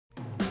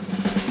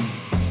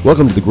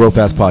Welcome to the Grow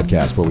Fast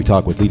podcast, where we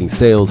talk with leading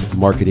sales,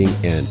 marketing,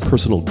 and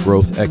personal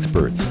growth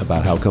experts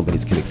about how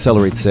companies can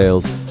accelerate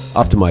sales,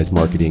 optimize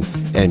marketing,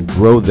 and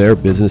grow their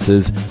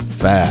businesses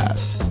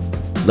fast.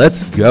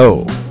 Let's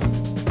go.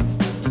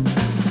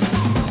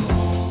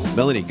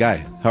 Melanie,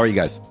 Guy, how are you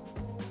guys?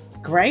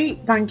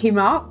 Great. Thank you,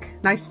 Mark.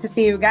 Nice to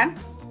see you again.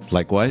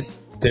 Likewise.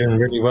 Doing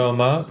really well,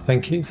 Mark.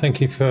 Thank you. Thank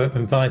you for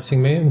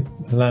inviting me and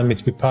allowing me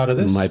to be part of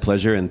this. My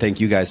pleasure. And thank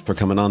you guys for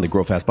coming on the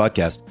Grow Fast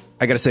podcast.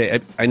 I got to say,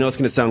 I know it's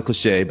going to sound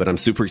cliche, but I'm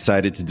super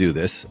excited to do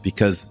this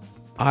because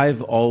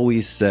I've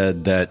always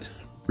said that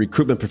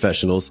recruitment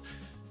professionals,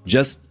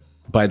 just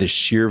by the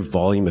sheer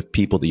volume of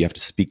people that you have to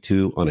speak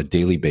to on a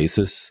daily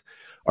basis,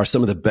 are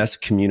some of the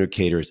best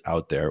communicators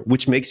out there,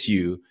 which makes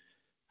you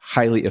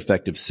highly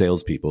effective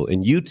salespeople.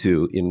 And you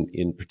two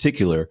in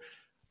particular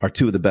are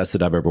two of the best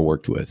that I've ever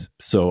worked with.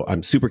 So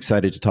I'm super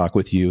excited to talk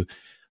with you.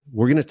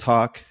 We're going to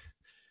talk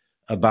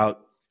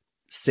about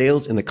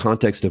sales in the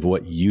context of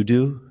what you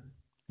do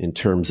in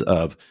terms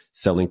of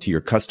selling to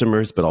your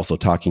customers, but also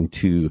talking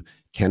to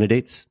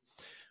candidates.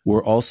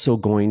 We're also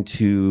going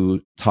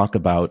to talk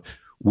about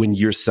when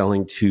you're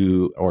selling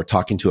to or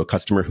talking to a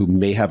customer who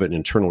may have an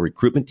internal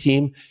recruitment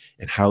team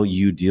and how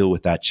you deal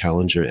with that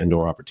challenge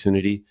and/or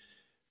opportunity.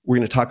 We're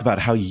going to talk about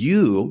how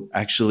you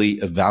actually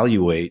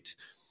evaluate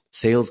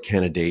sales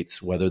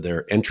candidates, whether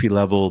they're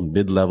entry-level,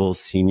 mid-level,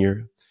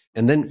 senior.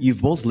 And then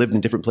you've both lived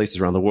in different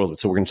places around the world.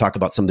 So we're going to talk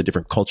about some of the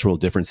different cultural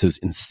differences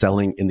in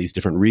selling in these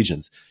different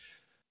regions.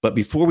 But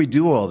before we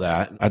do all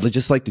that, I'd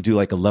just like to do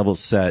like a level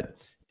set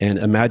and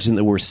imagine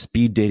that we're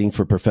speed dating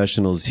for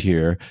professionals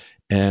here.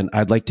 And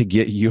I'd like to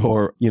get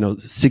your,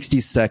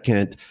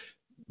 60-second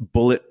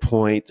bullet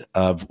point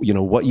of,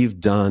 what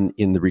you've done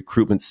in the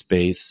recruitment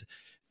space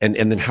and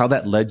then how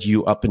that led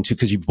you up into,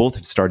 because you both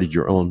have started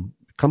your own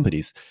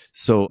companies.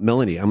 So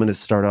Melanie, I'm going to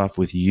start off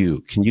with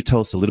you. Can you tell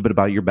us a little bit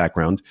about your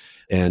background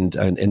and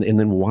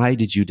then why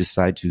did you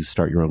decide to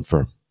start your own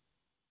firm?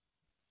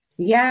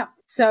 Yeah.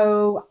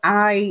 So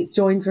I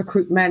joined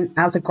recruitment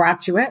as a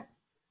graduate,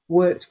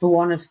 worked for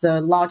one of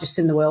the largest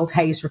in the world,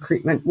 Hayes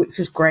Recruitment, which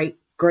was great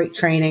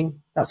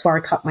training. That's where I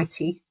cut my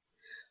teeth.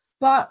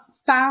 But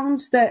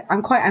found that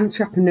I'm quite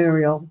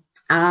entrepreneurial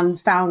and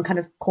found kind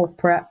of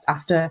corporate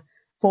after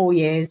 4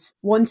 years,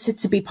 wanted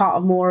to be part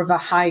of more of a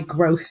high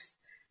growth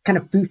kind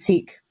of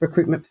boutique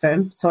recruitment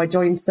firm. So I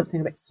joined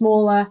something a bit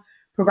smaller,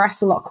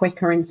 progressed a lot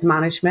quicker into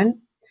management.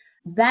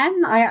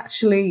 Then I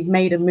actually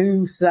made a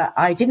move that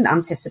I didn't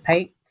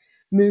anticipate,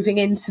 moving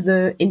into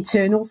the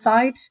internal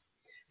side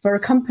for a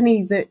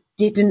company that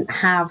didn't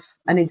have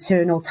an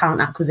internal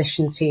talent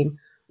acquisition team,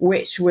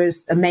 which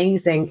was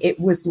amazing. It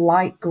was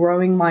like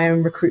growing my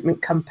own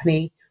recruitment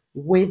company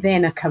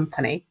within a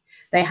company.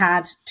 They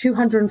had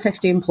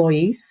 250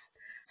 employees.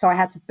 So I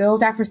had to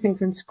build everything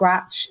from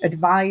scratch,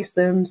 advise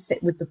them,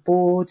 sit with the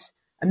board,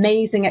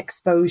 amazing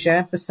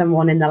exposure for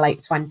someone in their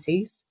late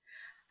 20s.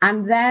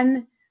 And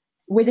then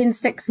within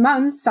 6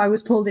 months, I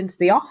was pulled into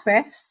the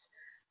office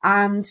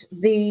and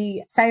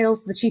the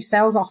chief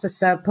sales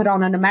officer put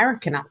on an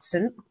American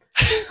accent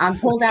and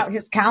pulled out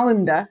his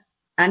calendar.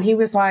 And he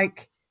was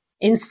like,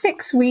 in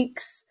 6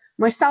 weeks,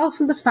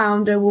 myself and the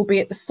founder will be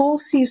at the Four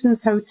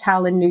Seasons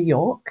Hotel in New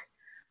York.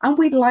 And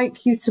we'd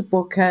like you to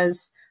book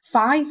us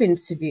 5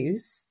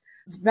 interviews,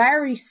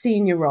 very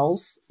senior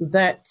roles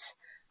that,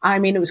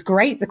 it was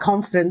great, the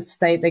confidence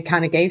they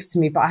kind of gave to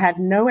me, but I had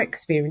no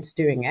experience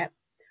doing it.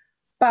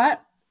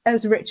 But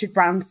as Richard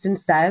Branson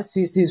says,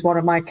 who's one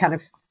of my kind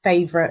of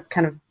favorite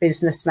kind of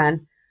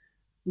businessmen,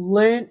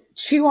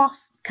 chew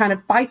off, kind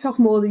of bite off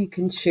more than you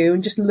can chew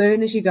and just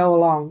learn as you go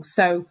along.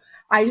 So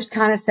I just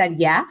kind of said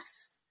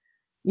yes.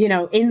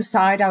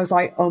 Inside I was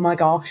like, oh my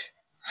gosh,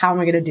 how am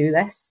I going to do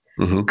this?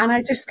 Mm-hmm. And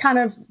I just kind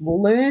of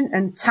learned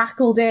and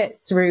tackled it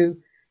through,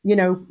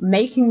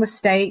 making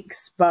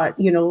mistakes, but,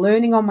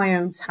 learning on my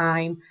own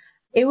time.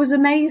 It was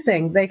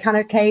amazing. They kind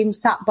of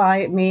sat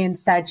by me and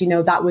said,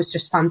 that was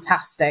just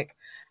fantastic.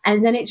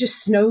 And then it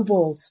just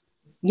snowballed.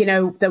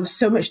 There was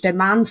so much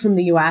demand from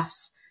the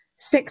US.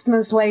 6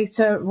 months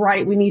later,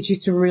 right, we need you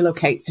to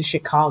relocate to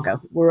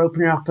Chicago. We're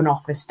opening up an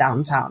office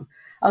downtown.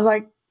 I was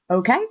like,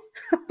 okay.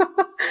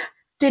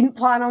 Didn't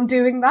plan on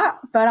doing that,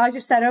 but I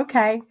just said,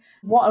 okay.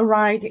 What a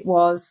ride it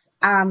was.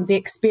 And the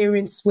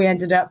experience, we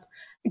ended up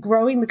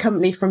growing the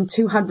company from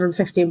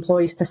 250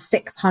 employees to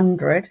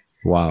 600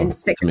 in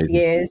 6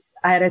 years.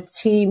 I had a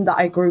team that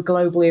I grew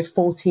globally of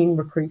 14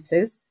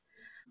 recruiters.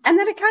 And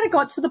then it kind of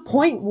got to the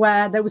point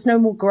where there was no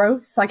more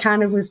growth. I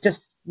kind of was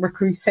just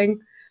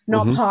recruiting,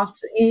 not part of,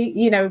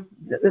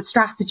 the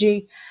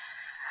strategy.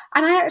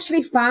 And I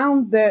actually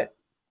found that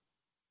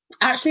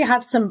I actually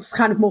had some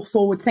kind of more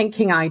forward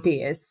thinking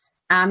ideas.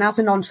 And as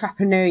an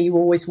entrepreneur, you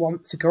always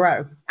want to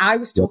grow. I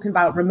was talking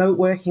about remote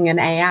working and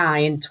AI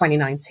in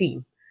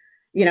 2019.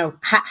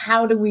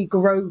 How do we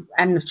grow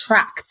and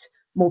attract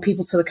more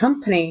people to the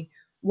company?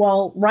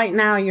 Well, right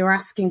now you're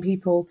asking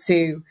people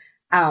to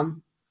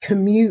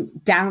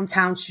commute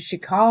downtown to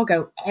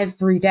Chicago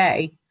every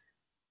day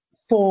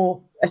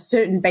for a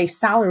certain base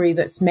salary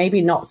that's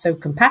maybe not so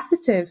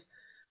competitive.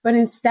 But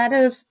instead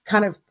of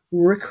kind of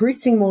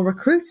recruiting more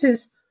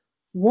recruiters,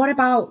 what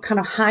about kind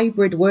of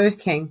hybrid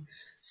working?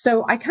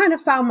 So I kind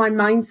of found my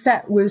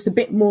mindset was a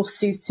bit more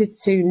suited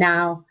to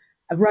now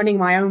running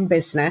my own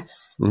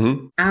business.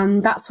 Mm-hmm.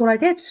 And that's what I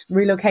did.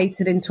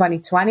 Relocated in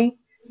 2020,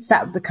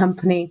 set up the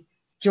company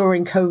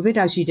during COVID,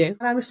 as you do.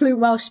 And I'm a fluent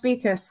Welsh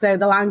speaker, so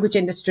the language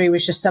industry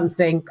was just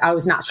something I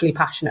was naturally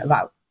passionate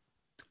about.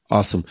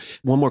 Awesome.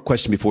 One more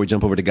question before we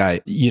jump over to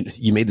Guy.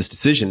 You made this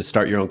decision to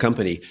start your own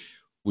company.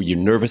 Were you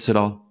nervous at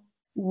all?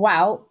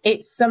 Well,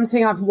 it's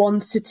something I've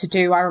wanted to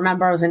do. I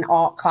remember I was in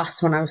art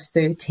class when I was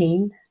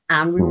 13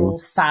 and we were all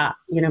sat,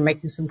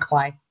 making some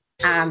clay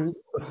and,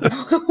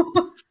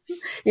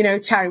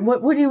 chatting,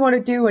 what do you want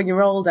to do when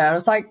you're older? I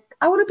was like,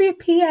 I want to be a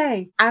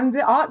PA. And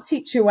the art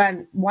teacher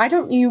went, why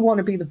don't you want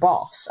to be the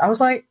boss? I was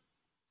like,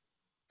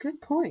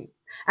 good point.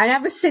 And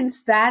ever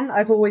since then,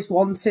 I've always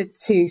wanted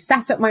to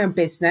set up my own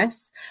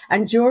business.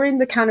 And during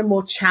the kind of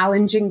more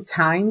challenging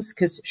times,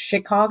 because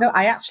Chicago,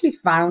 I actually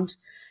found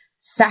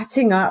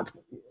setting up,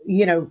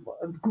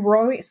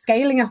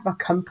 scaling up a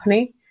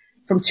company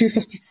from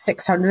 250 to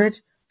 600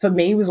 for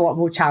me was a lot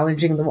more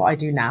challenging than what I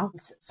do now.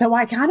 So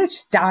I kind of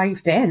just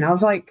dived in. I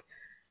was like,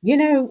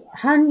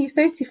 hon, you're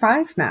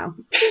 35 now.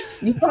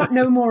 You've got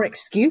no more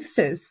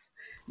excuses.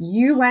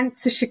 You went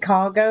to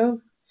Chicago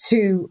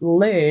to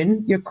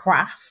learn your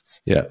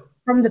craft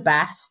from the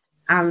best,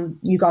 and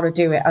you got to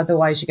do it.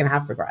 Otherwise, you're going to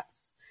have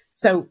regrets.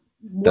 So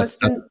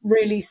wasn't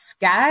really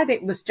scared.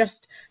 It was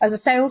just, as a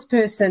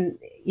salesperson,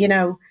 you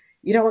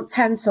don't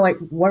tend to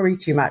worry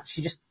too much.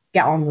 You just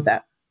get on with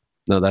it.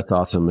 No, that's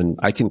awesome. And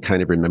I can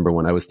kind of remember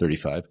when I was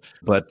 35,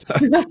 but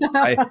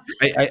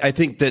I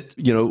think that,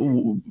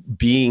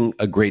 being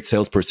a great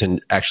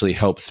salesperson actually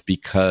helps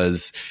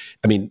because,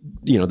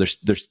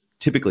 there's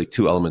typically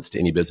two elements to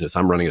any business.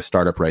 I'm running a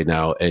startup right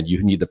now and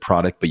you need the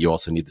product, but you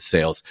also need the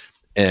sales.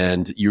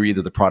 And you're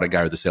either the product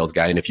guy or the sales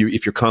guy. And if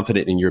you're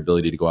confident in your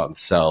ability to go out and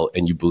sell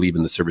and you believe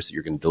in the service that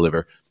you're going to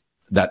deliver,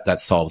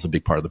 that solves a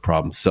big part of the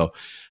problem. So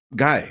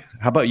Guy,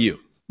 how about you?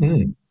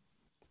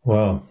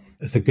 Well,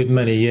 it's a good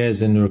many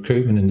years in the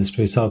recruitment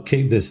industry, so I'll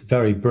keep this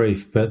very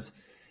brief. But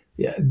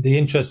yeah, the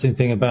interesting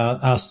thing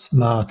about us,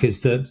 Mark,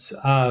 is that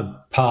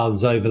our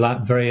paths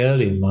overlap very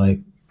early in my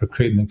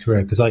recruitment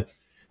career, because I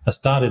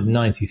started in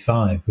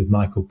 95 with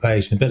Michael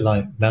Page, and a bit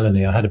like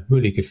Melanie, I had a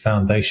really good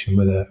foundation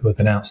with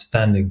an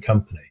outstanding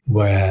company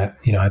where,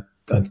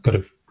 I'd got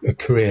a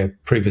career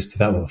previous to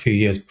that, a few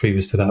years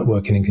previous to that,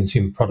 working in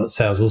consumer product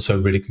sales,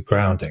 also really good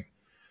grounding.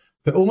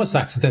 But almost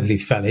accidentally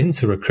fell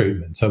into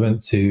recruitment. I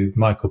went to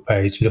Michael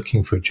Page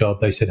looking for a job.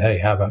 They said, hey,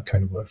 how about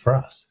coming to work for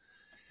us?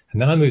 And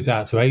then I moved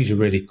out to Asia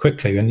really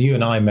quickly. And you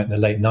and I met in the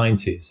late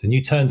 90s. And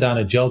you turned down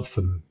a job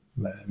from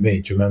me.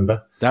 Do you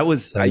remember? That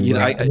was, so,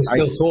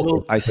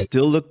 I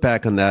still look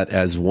back on that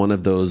as one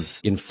of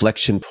those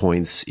inflection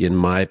points in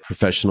my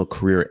professional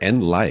career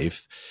and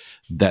life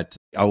that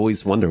I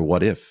always wonder,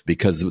 what if?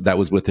 Because that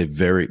was with it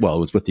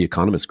was with the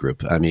Economist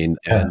Group. And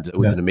it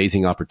was an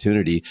amazing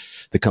opportunity.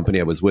 The company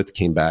I was with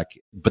came back,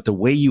 but the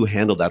way you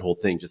handled that whole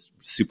thing just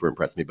super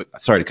impressed me. But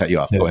sorry to cut you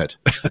off. Go ahead.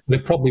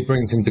 It probably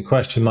brings into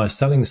question my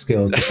selling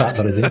skills, the fact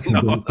that I didn't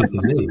convince you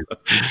to leave.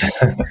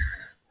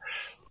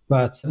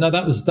 But no,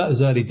 that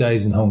was early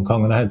days in Hong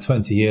Kong, and I had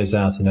 20 years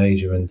out in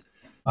Asia, and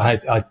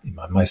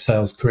my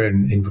sales career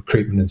in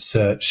recruitment and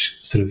search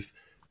sort of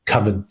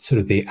covered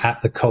sort of the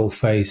at the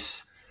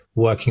coalface,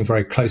 working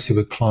very closely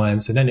with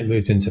clients. And then it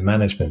moved into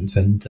management,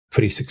 and a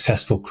pretty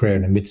successful career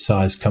in a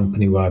mid-sized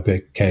company where I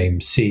became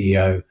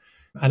CEO.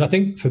 And I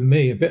think for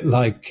me, a bit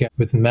like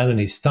with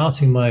Melanie,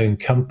 starting my own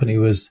company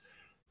was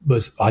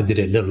I did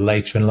it a little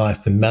later in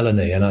life than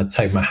Melanie, and I'd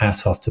take my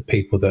hat off to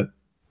people that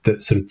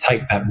sort of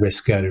take that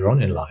risk earlier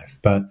on in life.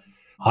 But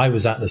I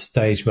was at the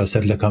stage where I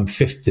said, look, I'm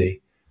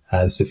 50,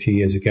 as a few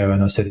years ago,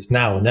 and I said, it's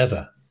now or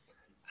never.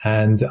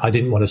 And I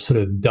didn't want to sort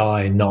of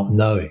die not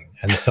knowing.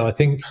 And so I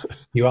think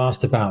you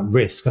asked about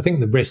risk. I think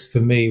the risk for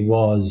me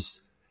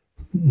was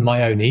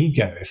my own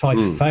ego. If I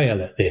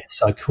fail at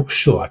this, I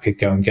could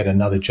go and get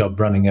another job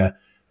running a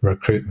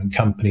recruitment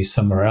company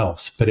somewhere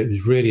else. But it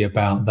was really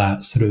about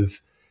that sort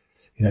of,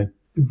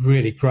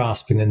 really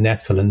grasping the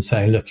nettle and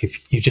saying, look,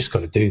 if you just got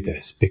to do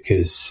this,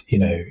 because,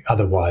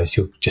 otherwise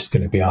you're just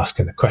going to be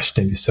asking the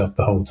question of yourself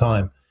the whole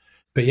time.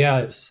 But yeah,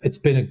 it's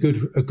been a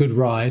good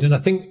ride. And I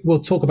think we'll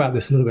talk about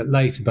this a little bit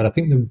later, but I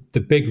think the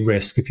big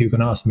risk, if you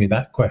can ask me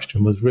that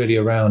question, was really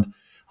around,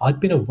 I'd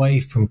been away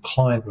from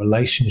client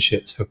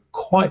relationships for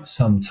quite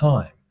some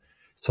time.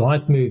 So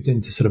I'd moved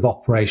into sort of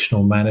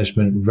operational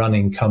management,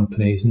 running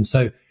companies. And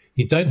so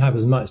you don't have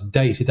as much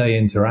day-to-day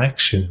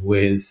interaction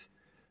with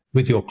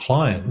your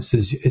clients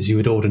as you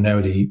would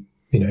ordinarily,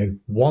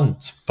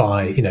 want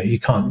by, you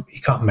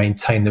can't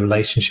maintain the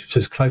relationships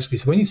as closely.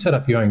 So when you set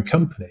up your own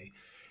company,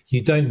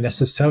 you don't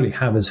necessarily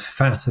have as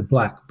fat a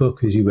black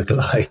book as you would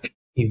like.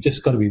 You've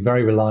just got to be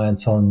very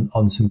reliant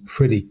on some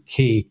pretty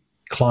key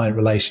client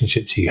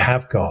relationships you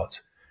have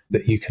got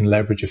that you can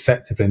leverage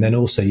effectively. And then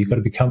also you've got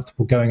to be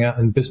comfortable going out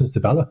and business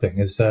developing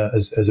as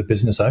a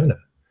business owner.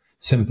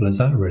 Simple as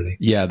that, really.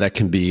 Yeah, that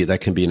can be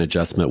an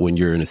adjustment when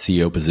you're in a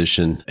CEO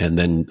position, and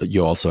then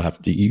you also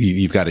have to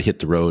you've got to hit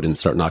the road and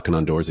start knocking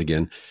on doors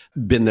again.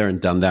 Been there and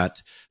done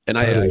that, and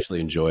I actually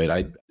enjoy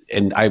it.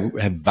 I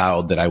have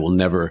vowed that I will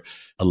never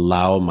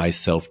allow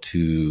myself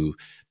to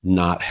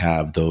not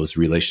have those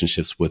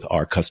relationships with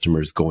our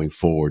customers going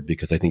forward,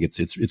 because I think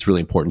it's really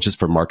important just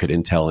for market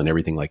intel and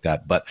everything like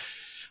that. But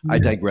I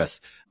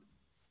digress.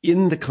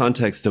 In the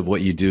context of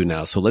what you do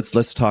now, so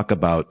let's talk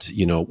about,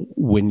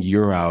 when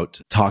you're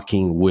out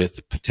talking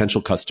with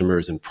potential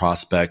customers and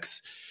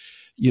prospects,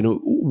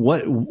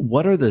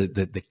 what are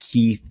the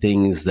key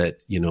things that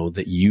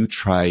you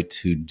try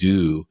to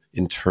do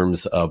in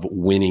terms of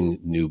winning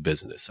new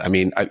business? I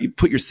mean, you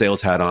put your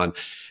sales hat on,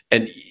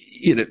 and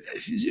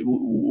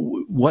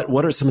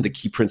what are some of the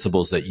key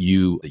principles that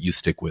you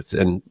stick with?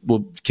 And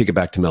we'll kick it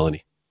back to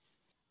Melanie.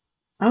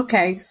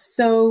 Okay,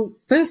 so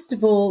first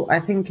of all,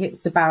 I think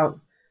it's about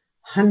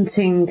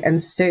hunting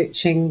and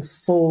searching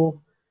for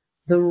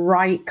the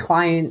right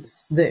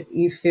clients that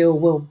you feel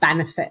will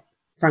benefit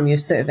from your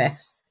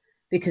service,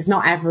 because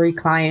not every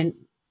client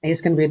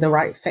is going to be the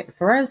right fit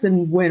for us,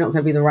 and we're not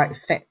going to be the right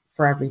fit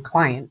for every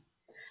client.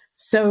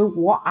 So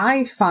what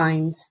I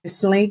find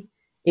personally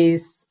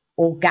is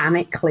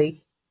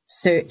organically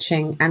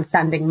searching and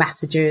sending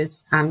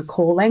messages and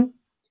calling.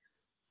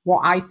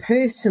 What I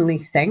personally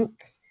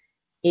think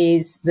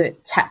is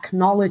that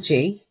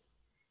technology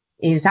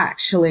is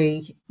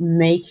actually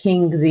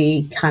making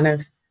the kind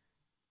of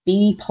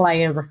B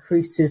player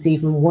recruiters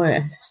even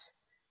worse,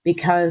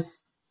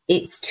 because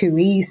it's too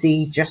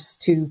easy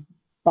just to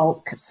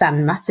bulk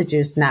send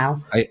messages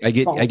now. I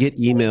get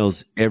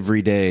emails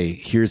every day.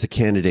 Here's a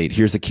candidate.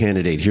 Here's a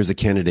candidate. Here's a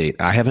candidate.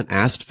 I haven't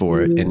asked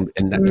for it, and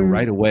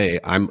right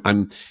away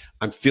I'm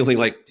feeling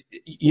like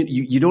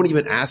you don't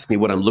even ask me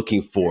what I'm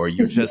looking for.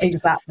 You're just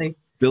exactly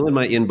filling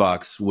my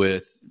inbox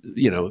with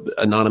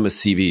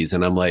anonymous CVs,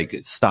 and I'm like,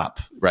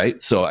 stop,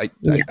 right? So I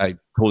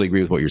totally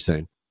agree with what you're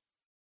saying.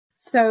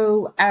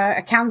 So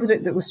a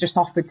candidate that was just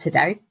offered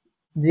today,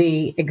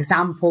 the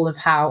example of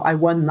how I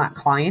won that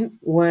client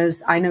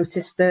was I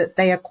noticed that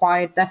they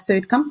acquired their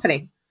third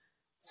company.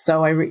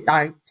 So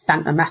I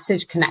sent a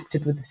message,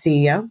 connected with the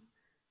CEO,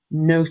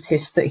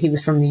 noticed that he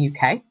was from the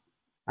UK,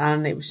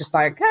 and it was just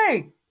like,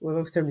 hey,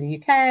 we're both from the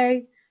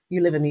UK,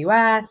 you live in the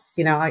US,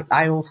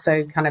 I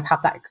also kind of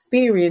had that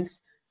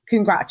experience.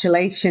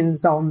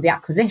 Congratulations on the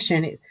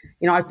acquisition.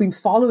 I've been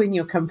following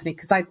your company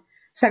because I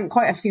sent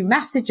quite a few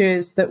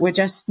messages that were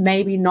just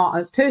maybe not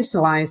as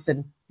personalized,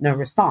 and no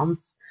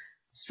response.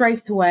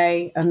 Straight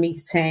away, a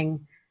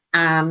meeting.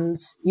 And,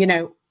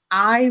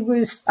 I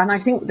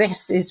think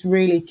this is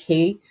really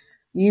key.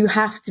 You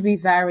have to be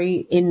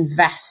very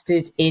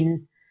invested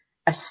in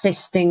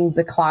assisting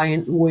the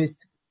client with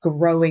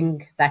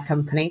growing their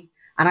company.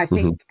 And I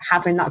think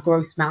having that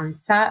growth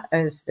mindset,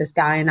 as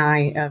Guy and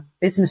I are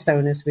business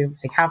owners, we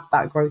obviously have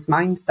that growth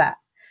mindset,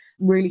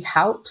 really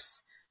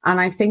helps.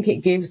 And I think it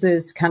gives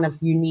us kind of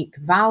unique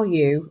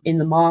value in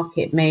the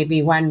market,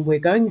 maybe when we're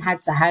going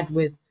head to head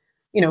with,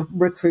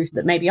 recruits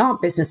that maybe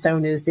aren't business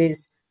owners,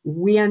 is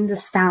we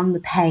understand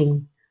the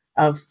pain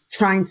of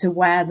trying to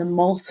wear the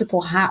multiple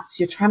hats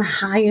you're trying to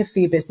hire for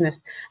your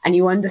business. And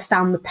you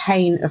understand the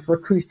pain of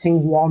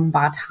recruiting one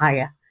bad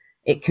hire.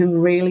 It can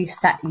really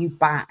set you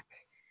back.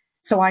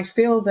 So I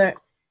feel that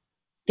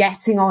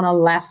getting on a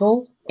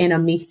level in a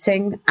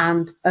meeting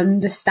and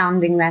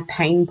understanding their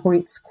pain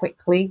points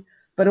quickly,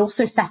 but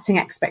also setting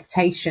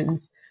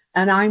expectations.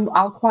 And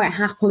I'll quite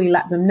happily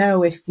let them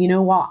know if,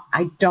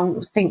 I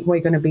don't think we're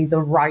going to be the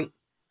right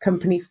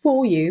company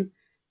for you,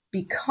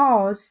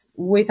 because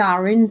with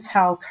our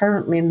intel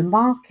currently in the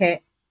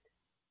market,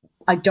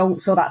 I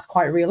don't feel that's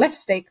quite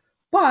realistic.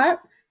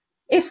 But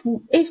if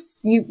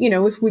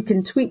we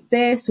can tweak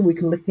this, or we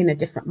can look in a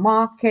different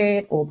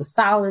market, or the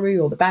salary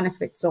or the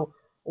benefits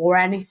or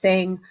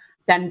anything,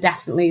 then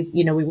definitely,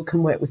 we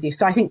can work with you.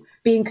 So I think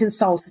being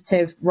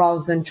consultative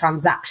rather than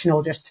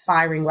transactional, just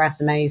firing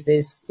resumes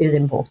is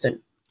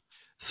important.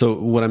 So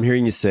what I'm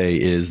hearing you say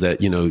is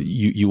that,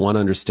 you want to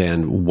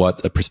understand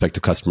what a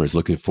prospective customer is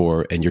looking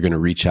for, and you're going to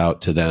reach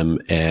out to them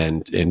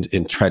and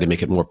try to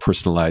make it more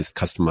personalized,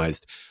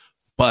 customized.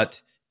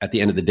 But at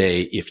the end of the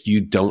day, if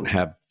you don't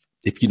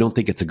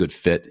think it's a good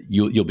fit,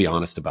 you'll be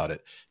honest about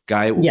it.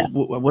 Guy,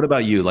 what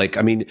about you? Like,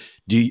 I mean,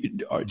 do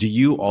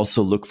you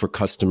also look for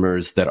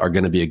customers that are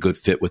going to be a good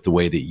fit with the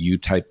way that you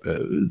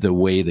the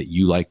way that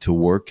you like to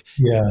work?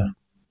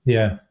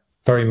 Yeah,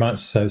 very much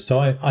so. So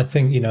I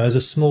think, as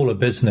a smaller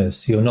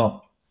business, you're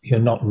not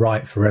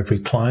right for every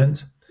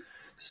client.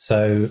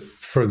 So,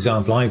 for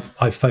example,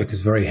 I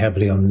focus very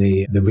heavily on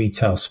the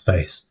retail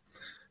space,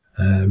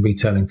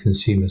 retail and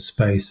consumer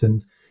space.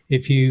 And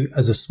if you,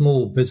 as a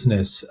small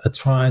business, are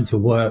trying to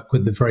work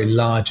with the very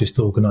largest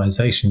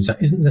organizations,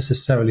 that isn't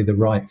necessarily the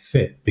right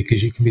fit,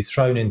 because you can be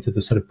thrown into the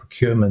sort of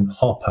procurement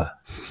hopper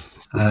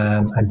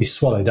and be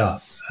swallowed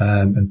up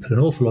and put an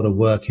awful lot of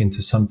work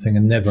into something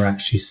and never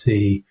actually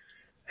see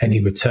any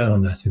return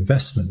on that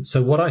investment.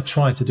 So what I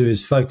try to do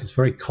is focus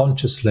very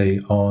consciously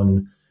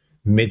on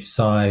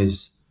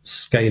mid-sized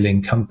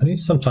scaling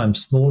companies,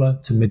 sometimes smaller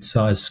to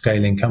mid-sized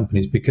scaling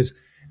companies, because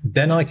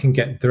then I can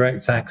get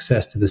direct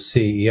access to the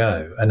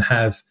CEO and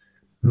have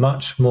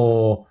much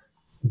more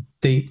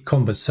deep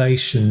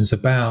conversations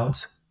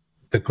about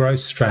the growth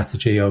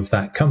strategy of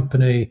that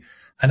company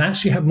and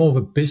actually have more of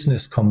a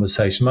business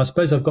conversation. I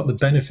suppose I've got the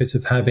benefit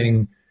of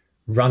having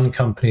run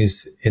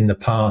companies in the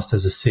past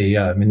as a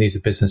CEO. I mean, these are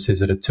businesses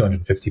that are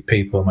 250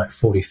 people, like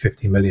 40,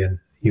 50 million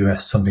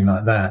US, something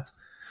like that.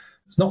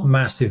 It's not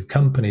massive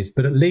companies,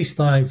 but at least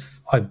I've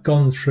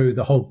gone through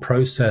the whole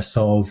process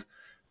of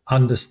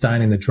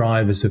understanding the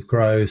drivers of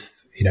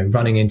growth,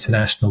 running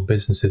international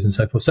businesses and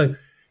so forth. So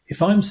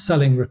if I'm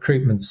selling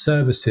recruitment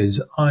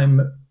services,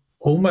 I'm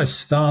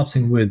almost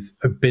starting with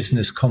a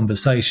business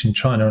conversation,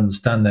 trying to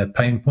understand their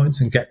pain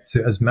points and get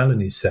to, as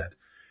Melanie said,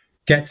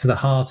 get to the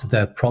heart of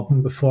their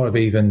problem before I've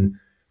even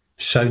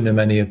shown them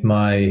any of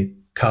my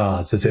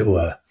cards, as it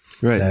were.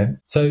 Right.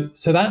 So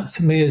that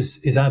to me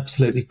is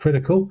absolutely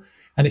critical.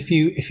 And if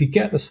you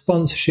get the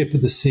sponsorship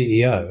of the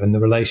CEO and the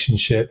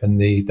relationship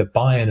and the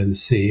buy-in of the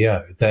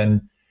CEO,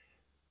 then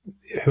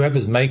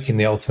whoever's making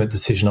the ultimate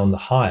decision on the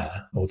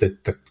hire or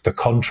the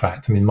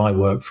contract, I mean, my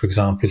work, for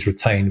example, is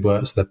retained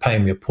work, so they're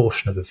paying me a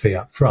portion of the fee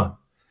up front.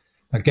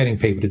 Now, getting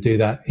people to do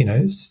that,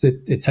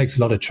 it takes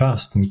a lot of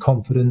trust and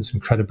confidence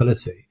and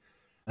credibility.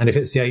 And if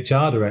it's the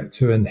HR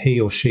director and he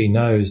or she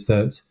knows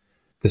that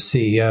the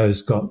CEO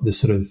has got the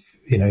sort of,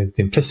 the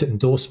implicit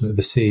endorsement of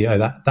the CEO,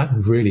 that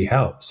really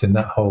helps in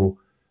that whole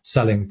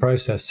selling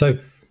process. So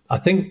I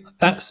think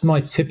that's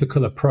my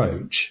typical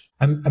approach.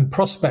 And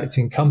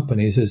prospecting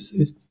companies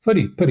is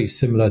pretty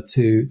similar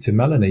to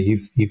Melanie.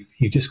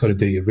 You've just got to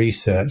do your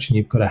research and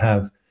you've got to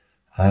have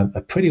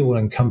a pretty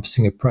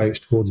all-encompassing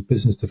approach towards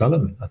business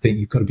development. I think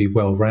you've got to be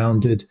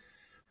well-rounded.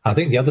 I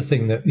think the other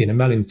thing that,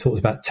 Melanie talked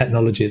about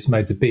technology, it's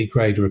made the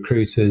B-grade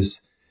recruiters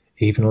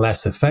even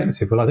less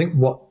effective. Well, I think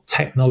what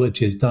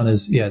technology has done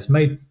is, it's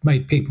made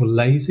people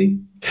lazy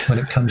when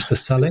it comes to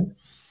selling.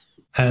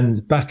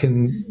 And back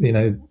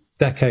in,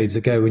 decades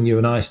ago when you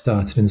and I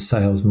started in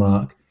sales,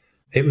 Mark,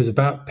 it was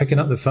about picking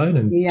up the phone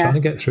and trying to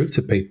get through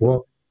to people.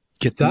 Well,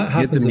 get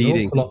the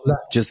meeting.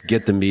 Just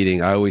get the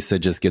meeting. I always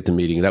said, just get the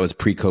meeting. That was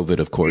pre-COVID,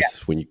 of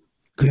course, when you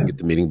couldn't get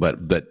the meeting,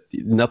 but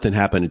nothing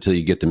happened until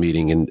you get the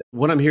meeting. And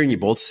what I'm hearing you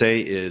both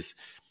say is,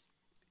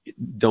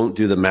 don't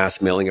do the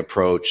mass mailing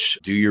approach,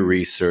 do your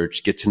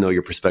research, get to know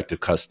your prospective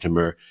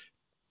customer,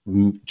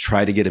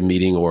 try to get a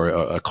meeting or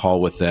a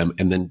call with them,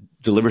 and then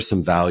deliver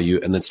some value,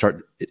 and then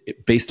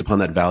based upon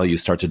that value,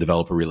 start to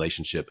develop a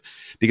relationship.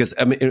 Because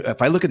I mean,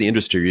 if I look at the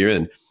industry you're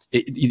in,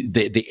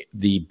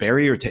 the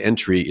barrier to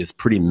entry is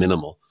pretty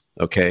minimal.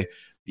 Okay.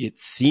 It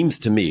seems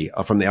to me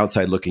from the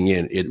outside looking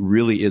in, it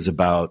really is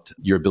about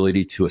your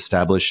ability to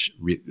establish,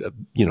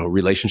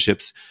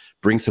 relationships,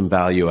 bring some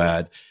value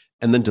add,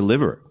 and then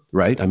deliver,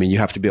 right? I mean, you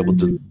have to be able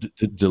to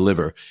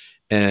deliver.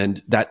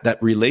 And that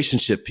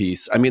relationship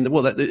piece, I mean,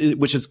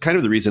 which is kind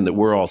of the reason that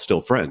we're all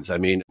still friends. I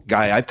mean,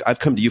 Guy, I've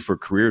come to you for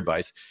career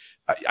advice.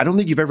 I don't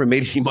think you've ever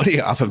made any money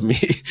off of me.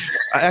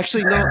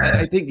 Actually, no,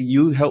 I think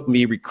you helped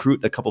me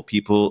recruit a couple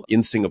people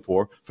in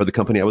Singapore for the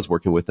company I was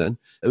working with then.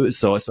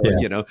 So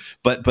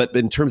but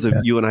in terms of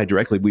you and I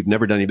directly, we've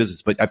never done any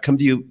business, but I've come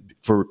to you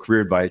for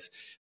career advice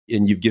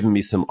and you've given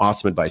me some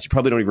awesome advice. You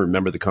probably don't even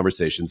remember the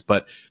conversations,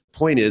 but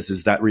point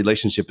is that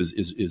relationship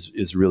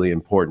is really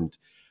important.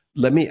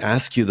 Let me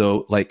ask you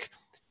though,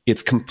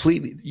 it's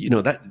completely,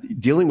 that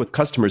dealing with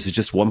customers is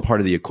just one part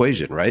of the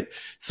equation, right?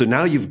 So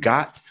now you've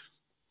got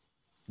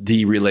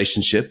the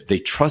relationship, they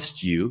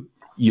trust you,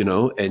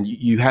 and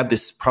you have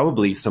this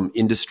probably some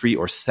industry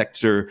or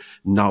sector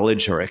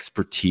knowledge or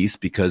expertise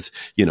because,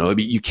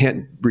 you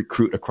can't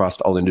recruit across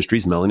all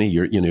industries. Melanie,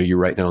 you're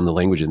right now in the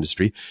language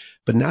industry,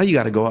 but now you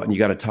got to go out and you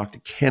got to talk to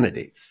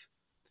candidates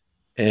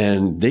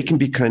and they can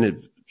be kind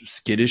of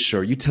skittish,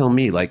 or you tell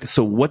me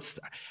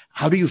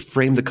how do you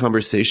frame the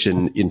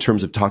conversation in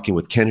terms of talking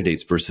with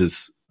candidates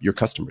versus your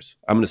customers?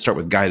 I'm going to start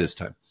with Guy this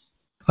time.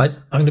 I'm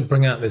going to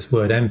bring out this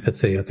word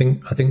empathy. I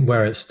think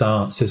where it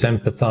starts is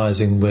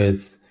empathizing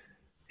with,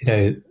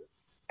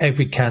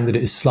 every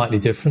candidate is slightly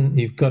different.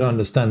 You've got to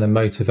understand the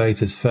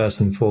motivators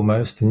first and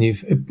foremost. And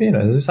it's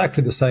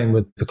exactly the same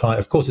with the client.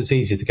 Of course, it's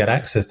easier to get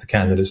access to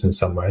candidates in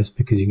some ways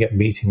because you get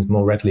meetings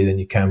more readily than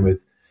you can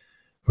with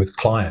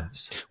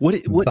clients. But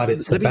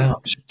it's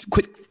about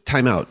quick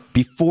time out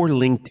before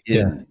LinkedIn.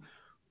 Yeah.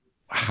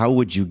 How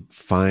would you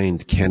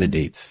find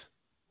candidates?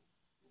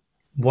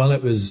 Well,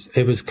 it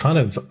was kind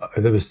of,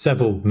 there was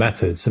several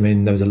methods. I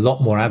mean, there was a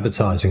lot more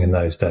advertising in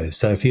those days.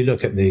 So if you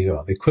look at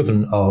the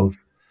equivalent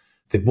of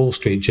the Wall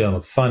Street Journal,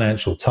 the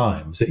Financial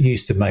Times, it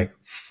used to make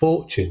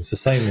fortunes, the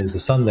same as the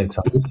Sunday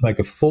Times, it used to make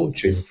a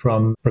fortune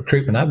from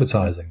recruitment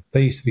advertising.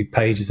 There used to be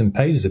pages and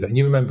pages of it. And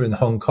you remember in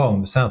Hong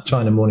Kong, the South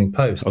China Morning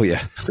Post, oh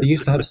yeah, they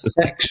used to have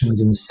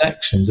sections and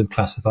sections of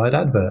classified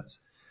adverts.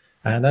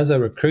 And as a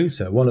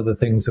recruiter, one of the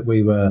things that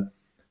we were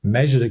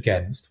measured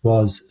against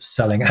was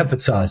selling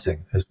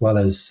advertising as well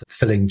as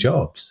filling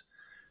jobs.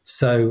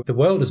 So the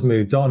world has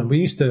moved on, and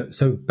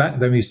back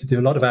then we used to do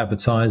a lot of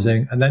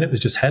advertising, and then it was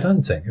just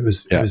headhunting. It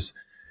was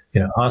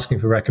asking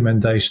for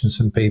recommendations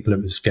from people.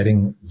 It was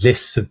getting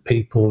lists of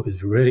people. It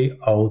was really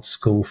old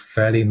school,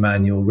 fairly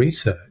manual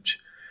research.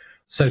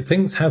 So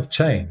things have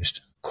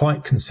changed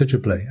quite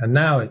considerably. And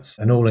now it's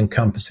an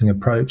all-encompassing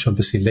approach.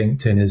 Obviously,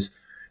 LinkedIn is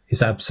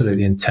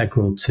absolutely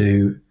integral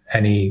to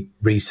any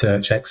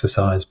research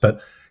exercise.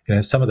 But,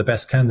 some of the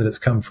best candidates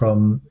come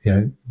from,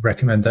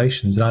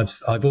 recommendations. And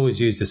I've always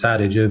used this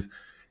adage of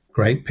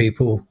great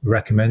people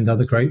recommend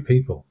other great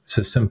people. It's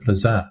as simple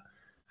as that.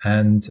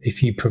 And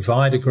if you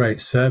provide a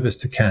great service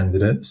to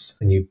candidates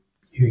and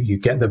you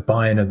get the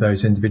buy-in of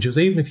those individuals,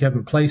 even if you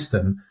haven't placed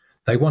them,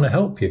 they want to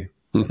help you.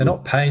 Mm-hmm. They're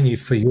not paying you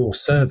for your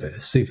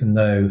service, even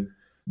though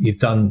you've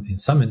done, in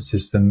some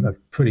instances, them a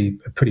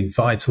pretty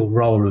vital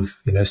role of,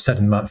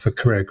 setting them up for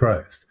career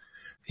growth.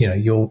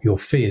 Your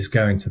fee is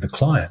going to the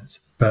client,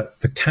 but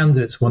the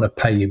candidates want to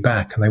pay you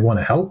back and they want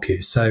to help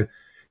you. So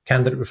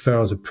candidate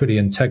referrals are pretty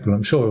integral.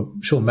 I'm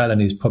sure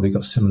Melanie's probably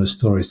got similar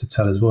stories to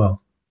tell as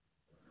well.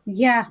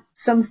 Yeah,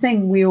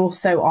 something we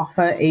also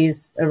offer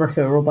is a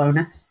referral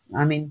bonus.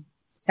 I mean,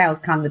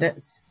 sales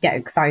candidates get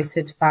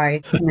excited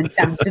by some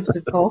incentives,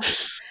 of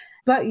course.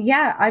 But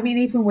yeah, I mean,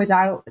 even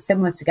without,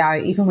 similar to Guy,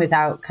 even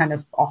without kind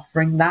of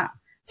offering that,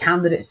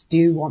 candidates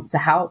do want to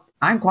help.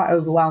 I'm quite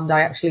overwhelmed.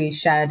 I actually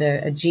shared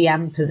a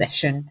GM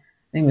position,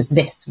 I think it was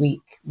this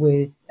week,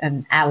 with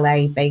an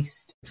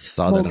LA-based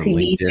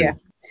multimedia.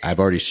 I've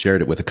already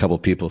shared it with a couple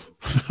of people.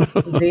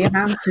 The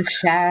amount of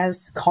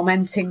shares,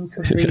 commenting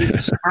for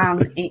reach,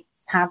 and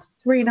it's had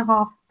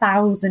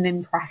 3,500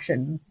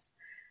 impressions.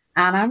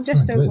 And I'm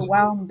just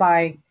overwhelmed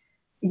by,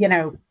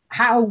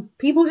 how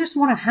people just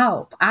want to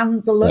help.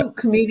 And the local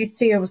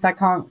community, obviously I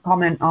can't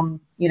comment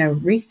on,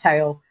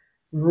 retail,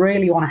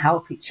 really want to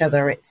help each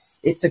other.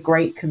 It's a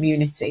great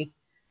community.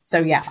 So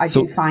yeah, I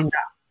do find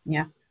that.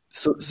 Yeah.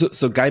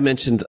 So Guy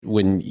mentioned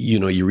when,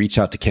 you reach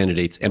out to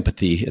candidates,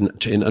 empathy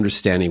and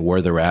understanding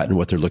where they're at and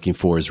what they're looking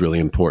for is really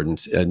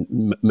important.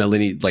 And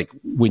Melanie, like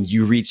when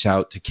you reach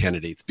out to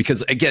candidates,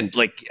 because again,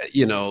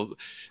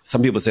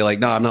 some people say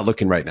no, I'm not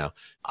looking right now.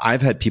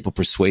 I've had people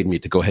persuade me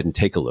to go ahead and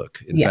take a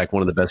look. In fact,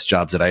 one of the best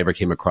jobs that I ever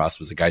came across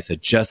was a guy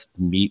said, just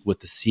meet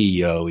with the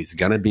CEO. He's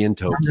going to be in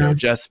Tokyo. Uh-huh.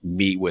 Just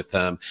meet with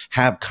him,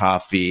 have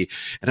coffee.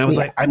 And I was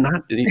like, I'm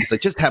not. And he's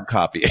like, just have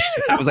coffee.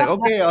 I was like,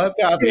 okay, I'll have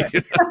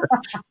coffee.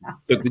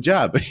 Took the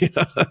job.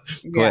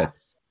 Go ahead.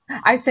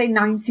 I'd say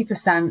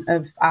 90%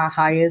 of our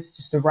hires,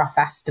 just a rough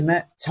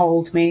estimate,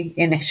 told me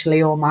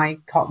initially, or my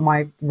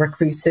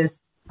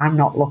recruiters, I'm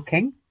not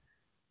looking.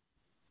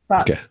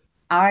 But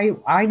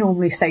I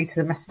normally say to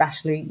them,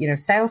 especially,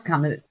 sales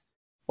candidates,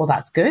 well,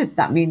 that's good.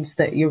 That means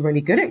that you're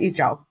really good at your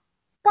job.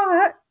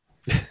 But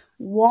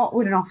what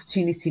would an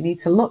opportunity need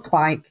to look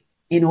like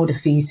in order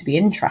for you to be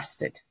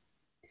interested?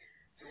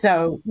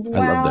 So,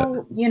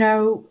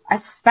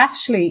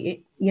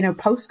 especially,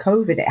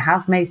 post-COVID, it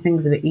has made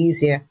things a bit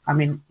easier. I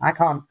mean, I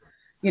can't,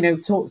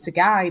 talk to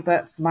Guy,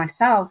 but for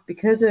myself,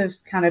 because of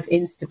kind of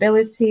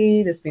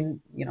instability, there's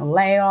been,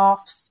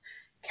 layoffs,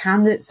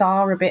 candidates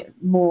are a bit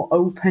more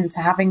open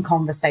to having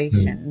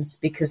conversations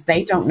because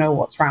they don't know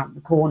what's around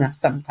the corner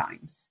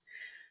sometimes.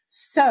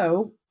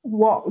 So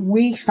what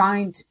we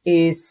find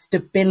is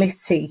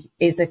stability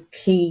is a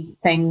key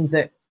thing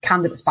that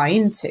candidates buy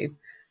into.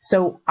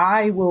 So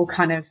I will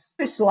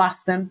first of all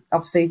ask them,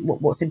 obviously,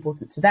 what's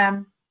important to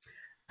them.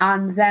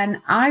 And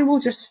then I will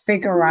just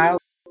figure out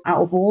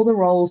of all the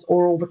roles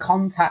or all the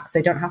contacts,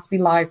 they don't have to be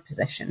live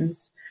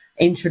positions,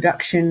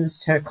 introductions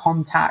to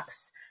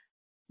contacts,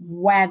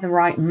 where the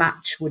right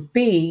match would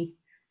be.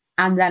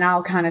 And then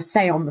I'll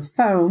say on the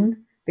phone,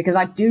 because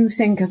I do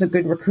think as a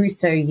good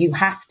recruiter, you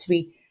have to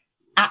be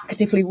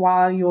actively,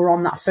 while you're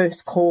on that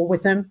first call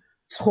with them,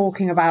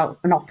 talking about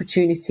an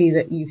opportunity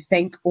that you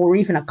think, or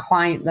even a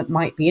client that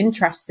might be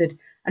interested,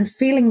 and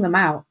feeling them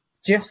out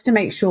just to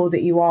make sure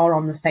that you are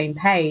on the same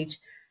page.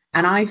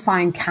 And I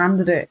find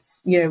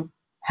candidates,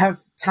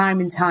 have time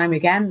and time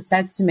again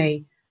said to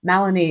me,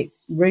 Melanie,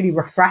 it's really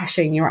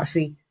refreshing. You're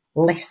actually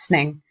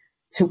listening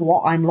to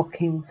what I'm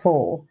looking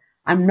for.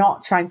 I'm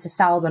not trying to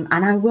sell them.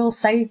 And I will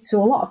say to a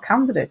lot of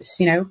candidates,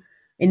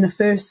 in the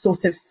first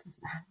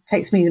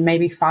takes me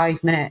maybe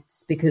 5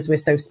 minutes because we're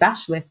so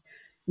specialist.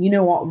 You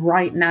know what,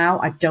 right now,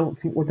 I don't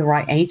think we're the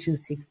right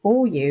agency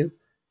for you,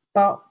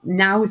 but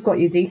now we've got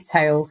your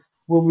details.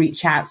 We'll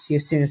reach out to you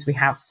as soon as we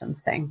have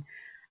something.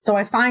 So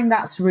I find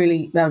that's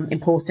really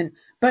important.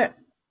 But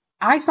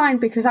I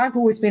find, because I've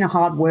always been a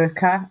hard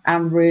worker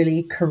and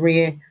really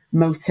career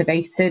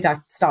motivated. I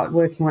started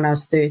working when I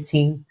was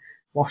 13,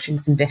 washing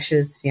some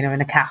dishes, in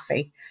a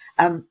cafe.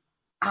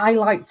 I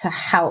like to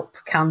help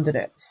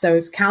candidates. So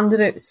if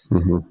candidates,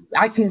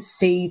 I can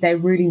see they're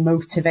really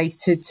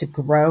motivated to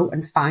grow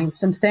and find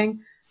something,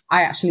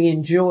 I actually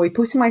enjoy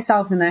putting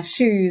myself in their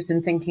shoes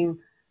and thinking,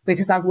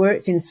 because I've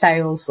worked in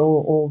sales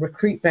or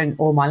recruitment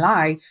all my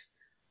life,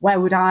 where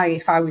would I,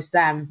 if I was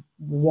them,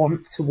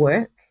 want to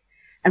work?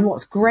 And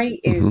what's great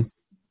is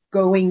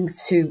going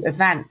to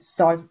events.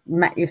 So I've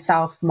met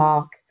yourself,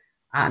 Mark,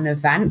 at an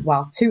event,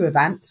 2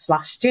 events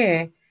last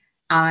year.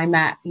 And I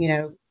met,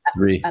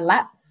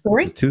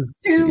 Three. Two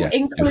Two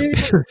include,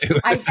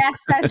 I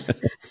guess, then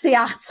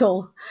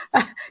Seattle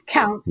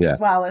counts as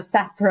well, a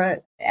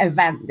separate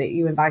event that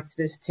you invited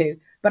us to.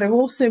 But I've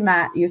also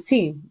met your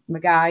team,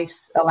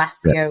 Magais,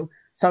 Alessio.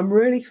 So I'm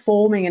really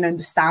forming an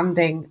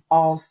understanding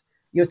of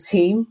your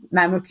team,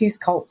 Memoq's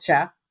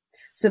culture.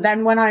 So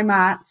then when I'm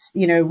at,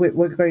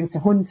 we're going to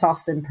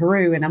Juntos in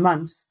Peru in a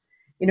month,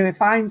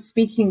 if I'm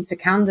speaking to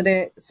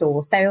candidates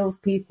or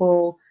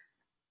salespeople,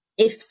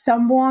 if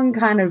someone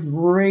kind of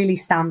really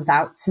stands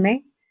out to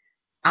me,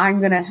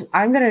 I'm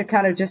gonna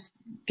kind of just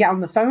get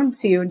on the phone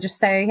to you and just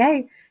say,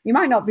 hey, you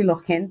might not be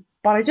looking,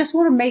 but I just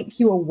want to make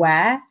you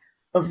aware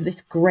of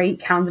this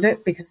great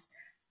candidate because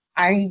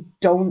I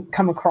don't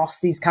come across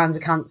these kinds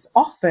of candidates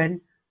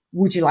often.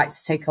 Would you like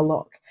to take a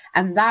look?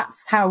 And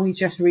that's how we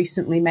just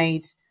recently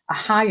made a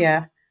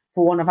hire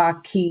for one of our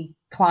key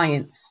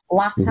clients.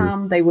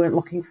 LATAM, they weren't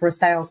looking for a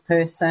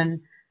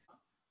salesperson.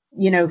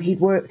 He'd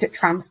worked at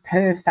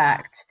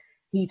TransPerfect.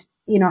 He'd,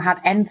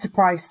 had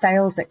enterprise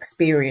sales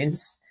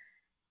experience.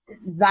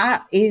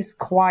 That is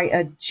quite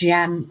a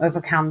gem of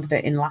a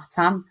candidate in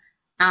LATAM.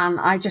 And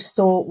I just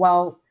thought,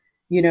 well,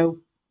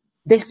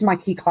 this is my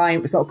key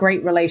client. We've got a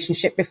great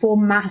relationship. Before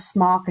mass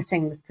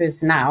marketing this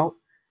person out,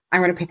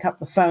 I'm going to pick up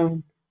the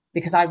phone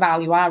because I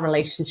value our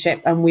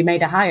relationship. And we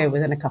made a hire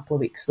within a couple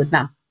of weeks with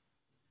them.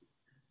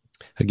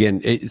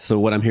 Again, so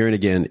what I'm hearing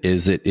again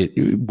is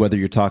whether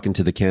you're talking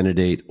to the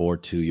candidate or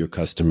to your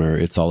customer,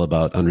 it's all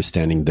about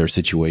understanding their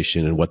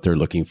situation and what they're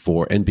looking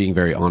for and being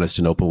very honest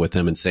and open with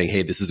them and saying,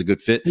 hey, this is a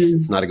good fit.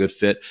 It's not a good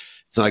fit.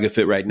 It's not a good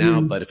fit right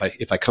now. But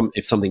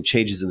if something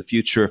changes in the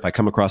future, if I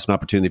come across an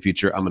opportunity in the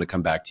future, I'm going to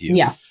come back to you.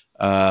 Yeah.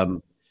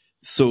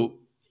 So,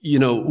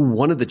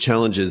 one of the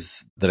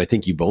challenges that I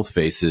think you both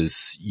face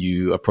is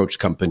you approach a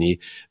company,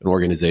 an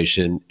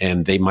organization,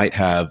 and they might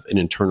have an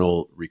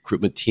internal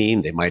recruitment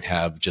team. They might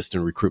have just a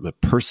recruitment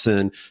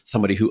person,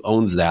 somebody who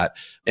owns that.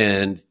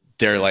 And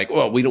they're like,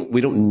 well, we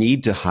don't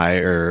need to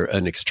hire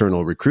an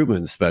external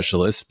recruitment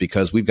specialist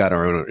because we've got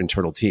our own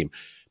internal team.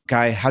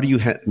 Guy, how do you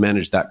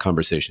manage that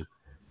conversation?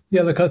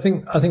 Yeah, look, I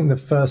think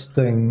the first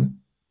thing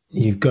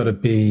you've got to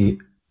be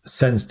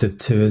sensitive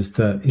to is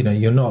that,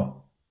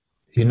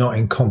 you're not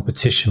in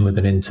competition with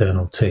an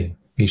internal team.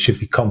 You should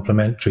be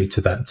complementary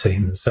to that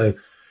team. So,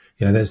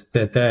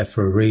 they're there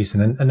for a reason.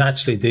 And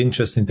actually, the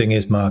interesting thing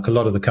is, Mark, a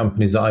lot of the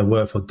companies that I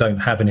work for don't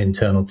have an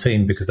internal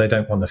team because they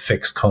don't want the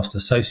fixed cost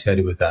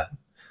associated with that.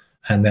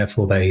 And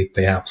therefore, they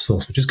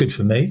outsource, which is good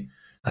for me.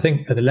 I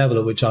think at the level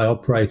at which I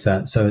operate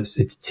at, so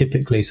it's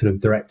typically sort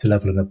of director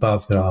level and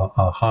above that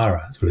I'll hire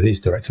at. Well, it is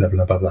director level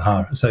and above that I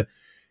hire at. So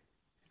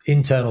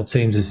internal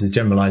teams is a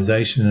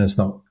generalization, and it's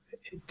not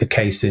the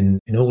case in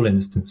all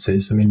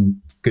instances. I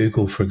mean,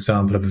 Google, for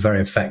example, have a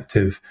very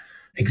effective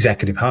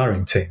executive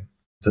hiring team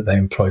that they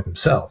employ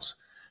themselves.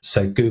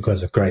 So Google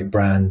has a great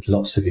brand.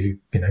 Lots of you,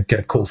 get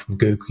a call from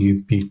Google,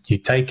 you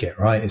take it,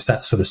 right? It's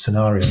that sort of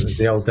scenario.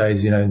 The old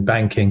days, in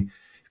banking,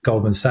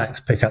 Goldman Sachs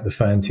pick up the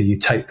phone to you,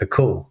 take the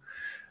call.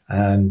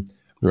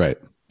 Right.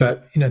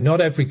 But,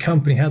 not every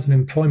company has an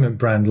employment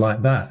brand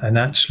like that. And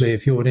actually,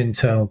 if you're an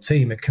internal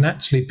team, it can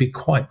actually be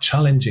quite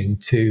challenging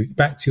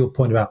back to your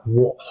point about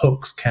what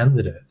hooks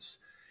candidates.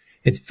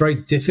 It's very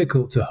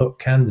difficult to hook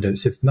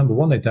candidates if, number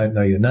one, they don't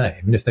know your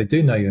name. And if they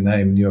do know your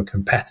name and you're a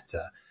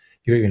competitor,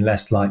 you're even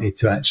less likely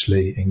to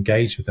actually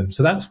engage with them.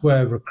 So that's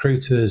where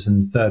recruiters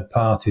and third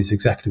parties,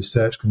 executive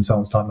search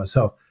consultants like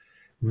myself,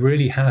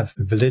 really have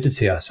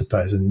validity, I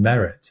suppose, and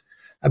merit.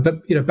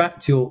 But back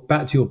to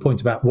your point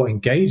about what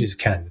engages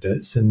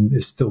candidates, and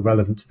it's still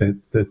relevant to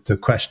the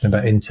question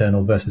about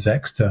internal versus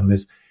external.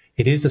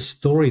 It is a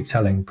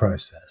storytelling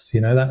process.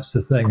 That's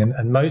the thing,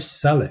 and most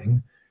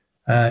selling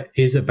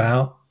is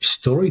about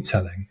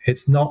storytelling.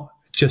 It's not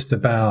just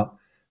about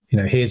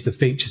here's the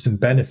features and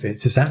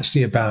benefits. It's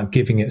actually about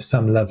giving it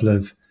some level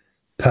of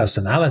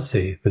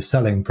personality, the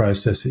selling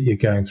process that you're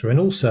going through, and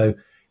also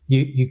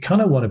you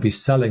kind of want to be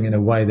selling in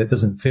a way that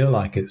doesn't feel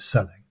like it's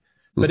selling.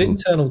 But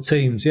internal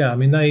teams, they're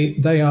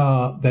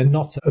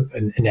not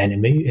an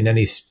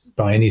enemy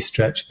by any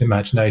stretch of the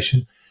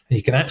imagination, and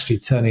you can actually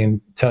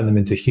turn them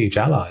into huge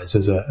allies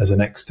as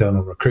an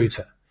external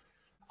recruiter.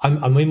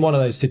 I'm in one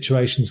of those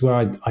situations where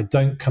I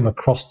don't come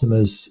across them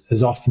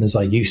as often as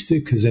I used to,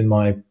 because in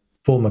my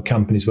former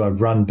companies where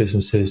I've run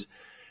businesses,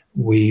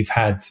 we've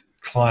had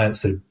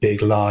clients that are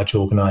big, large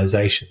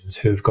organizations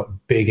who have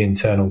got big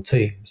internal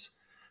teams.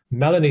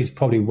 Melanie's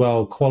probably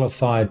well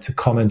qualified to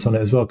comment on it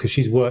as well, because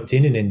she's worked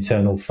in an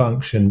internal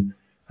function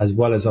as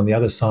well as on the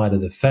other side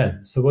of the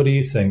fence. So what do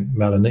you think,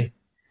 Melanie?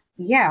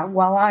 Yeah,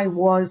 well, I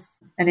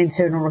was an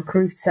internal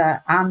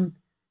recruiter, and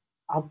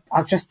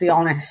I'll just be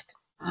honest,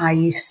 I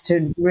used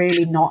to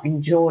really not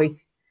enjoy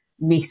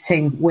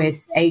meeting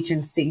with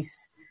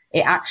agencies.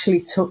 It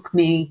actually took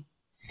me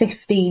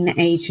 15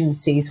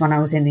 agencies when I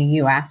was in the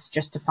US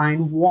just to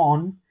find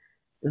one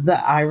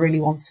that I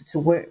really wanted to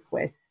work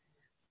with.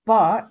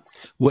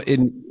 But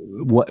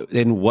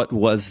what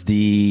was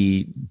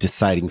the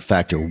deciding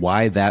factor?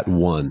 Why that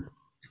one?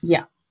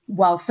 Yeah.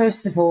 Well,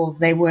 first of all,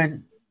 they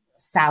weren't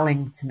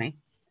selling to me.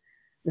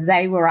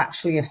 They were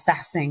actually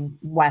assessing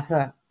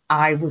whether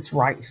I was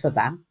right for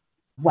them,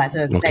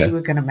 whether they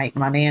were going to make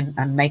money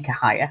and make a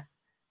hire,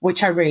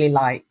 which I really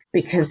like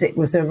because it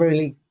was a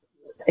really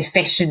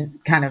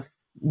efficient kind of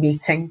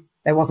meeting.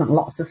 There wasn't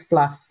lots of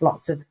fluff,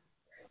 lots of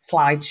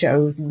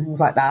slideshows and things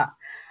like that.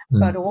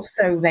 But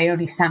also they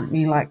only sent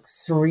me like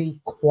 3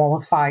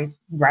 qualified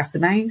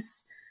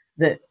resumes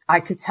that I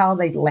could tell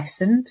they'd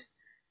listened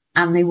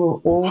and they were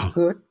all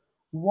good.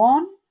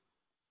 One,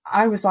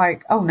 I was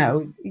like, oh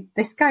no,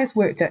 this guy's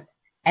worked at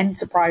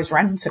Enterprise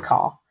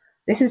Rent-A-Car.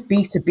 This is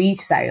B2B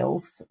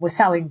sales. We're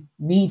selling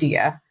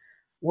media.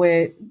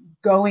 We're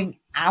going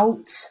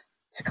out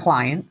to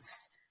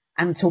clients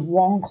and to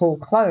one call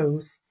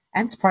close.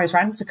 Enterprise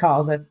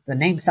Rent-A-Car, the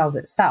name sells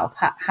itself.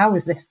 How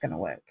is this going to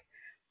work?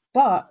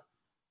 But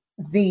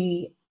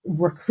the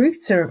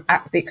recruiter,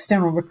 the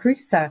external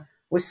recruiter,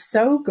 was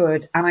so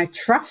good and I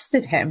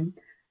trusted him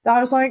that I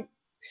was like,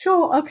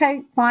 sure,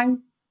 okay,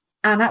 fine.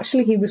 And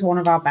actually he was one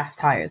of our best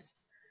hires.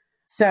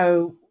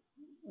 So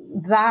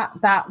that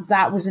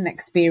was an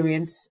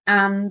experience.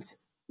 But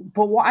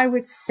what I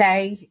would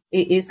say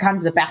is kind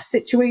of the best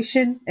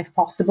situation, if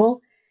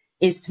possible,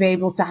 is to be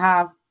able to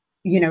have,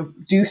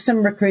 do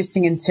some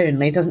recruiting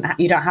internally.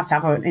 You don't have to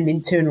have an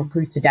internal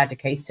recruiter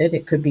dedicated.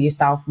 It could be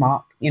yourself,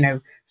 Mark,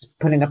 just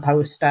putting a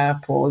post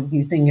up or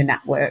using your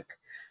network,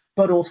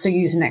 but also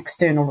use an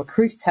external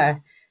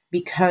recruiter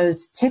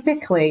because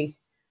typically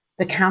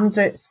the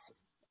candidates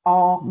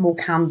are more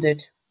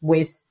candid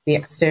with the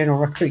external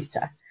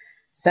recruiter.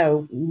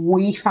 So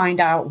we find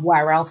out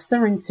where else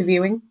they're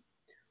interviewing.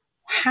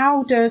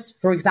 How does,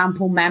 for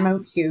example,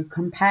 MemoQ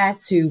compare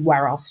to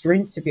where else they're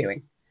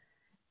interviewing?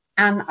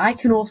 And I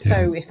can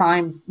also, if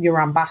I'm your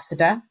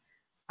ambassador,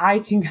 I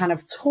can kind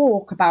of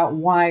talk about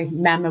why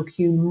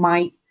MemoQ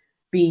might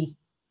be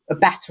a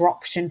better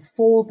option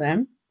for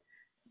them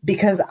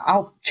because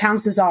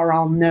chances are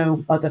I'll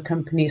know other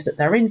companies that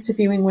they're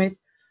interviewing with.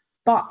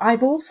 But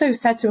I've also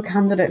said to a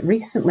candidate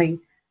recently,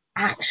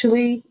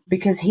 actually,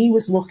 because he had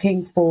his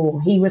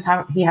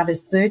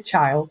 3rd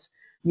child,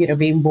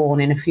 being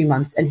born in a few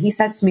months. And he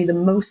said to me, the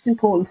most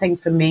important thing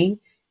for me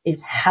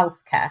is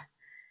healthcare.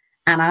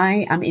 And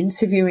I am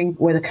interviewing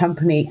with a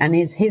company and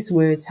his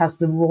words has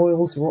the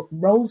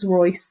Rolls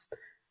Royce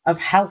of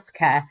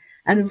healthcare.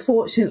 And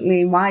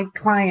unfortunately, my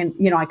client,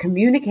 I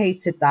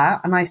communicated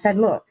that and I said,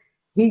 look,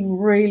 he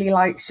really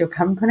likes your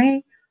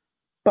company,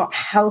 but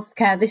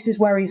healthcare, this is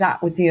where he's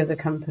at with the other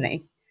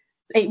company.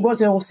 It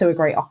was also a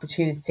great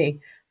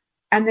opportunity.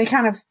 And they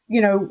kind of,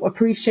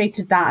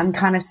 appreciated that and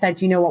kind of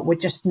said, you know what, we're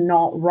just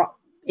not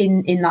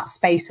in that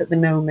space at the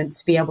moment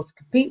to be able to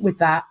compete with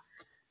that.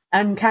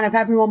 And kind of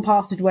everyone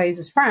parted ways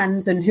as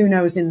friends, and who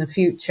knows in the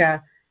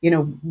future,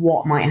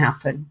 what might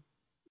happen.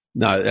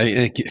 No,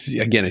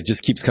 again, it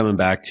just keeps coming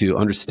back to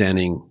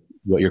understanding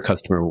what your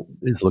customer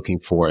is looking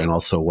for and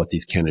also what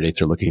these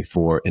candidates are looking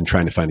for and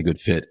trying to find a good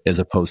fit as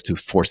opposed to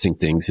forcing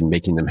things and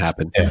making them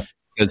happen. Yeah.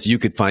 Because you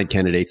could find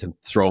candidates and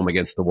throw them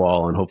against the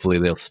wall and hopefully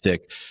they'll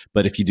stick.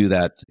 But if you do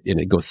that and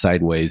it goes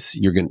sideways,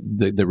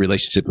 the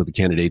relationship with the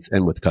candidates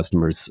and with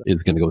customers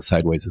is going to go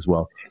sideways as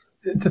well.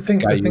 The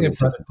thing about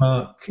it,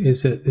 Mark,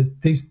 is that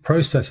these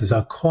processes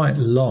are quite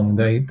long.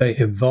 They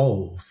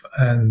evolve,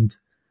 and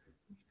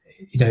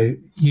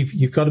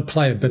you've got to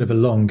play a bit of a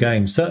long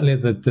game. Certainly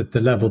at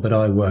the level that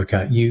I work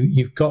at,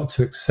 you've got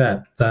to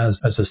accept as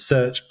a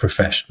search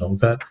professional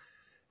that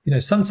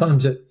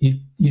sometimes it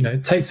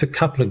takes a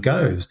couple of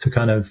goes to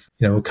kind of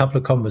a couple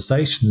of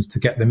conversations to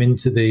get them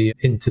into the.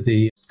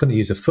 I'm going to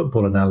use a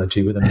football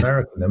analogy with an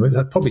American.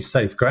 I'd probably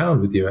safe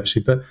ground with you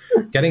actually, but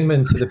getting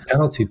them into the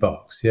penalty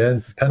box,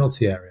 the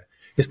penalty area.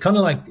 It's kind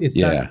of like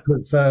that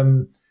sort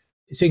of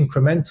it's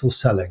incremental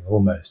selling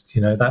almost.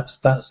 That's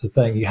the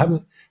thing. You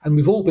haven't, and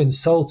we've all been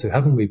sold to,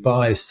 haven't we,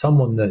 by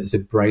someone that is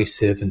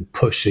abrasive and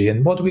pushy.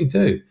 And what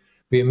do?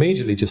 We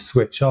immediately just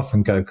switch off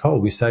and go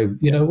cold. We say,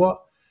 you know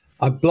what?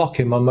 I block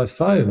him on my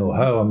phone or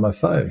her on my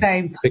phone.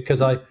 Same.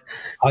 Because I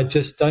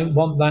just don't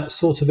want that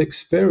sort of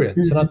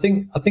experience. Mm-hmm.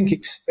 And I think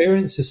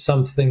experience is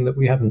something that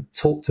we haven't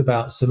talked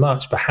about so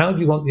much, but how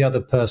do you want the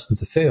other person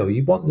to feel?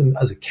 You want them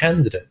as a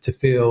candidate to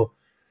feel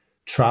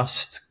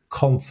trust,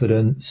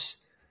 confidence,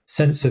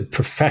 sense of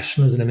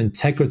professionalism and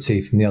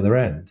integrity from the other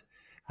end.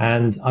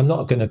 And I'm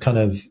not going to kind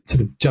of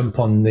sort of jump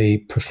on the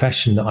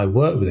profession that I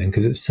work within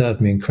because it served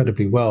me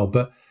incredibly well,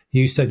 but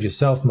you said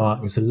yourself,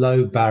 Mark, it's a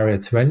low barrier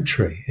to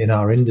entry in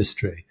our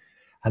industry.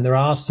 And there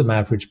are some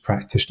average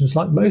practitioners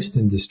like most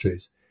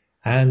industries.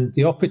 And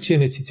the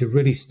opportunity to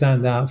really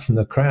stand out from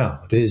the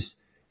crowd is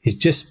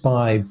just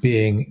by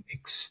being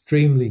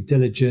extremely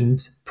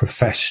diligent,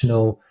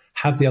 professional,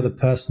 have the other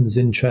person's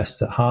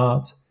interests at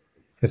heart.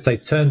 If they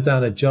turn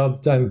down a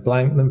job, don't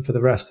blank them for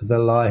the rest of their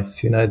life.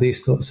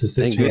 These sorts of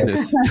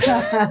situations.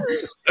 Thank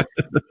goodness.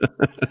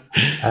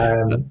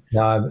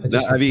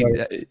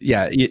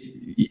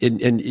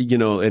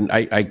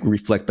 I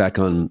reflect back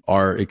on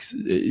our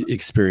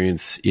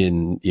experience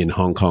in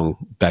Hong Kong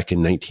back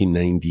in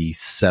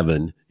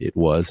 1997. It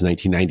was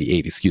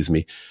 1998, excuse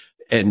me.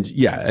 And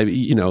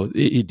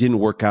it didn't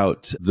work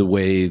out the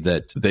way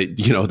that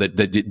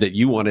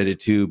you wanted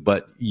it to,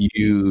 but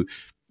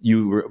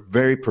you were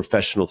very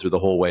professional through the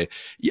whole way.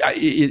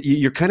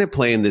 You're kind of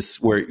playing this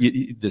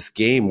this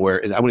game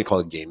where I wouldn't call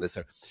it a game.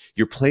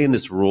 You're playing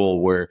this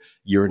role where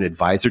you're an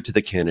advisor to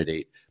the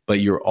candidate, but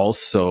you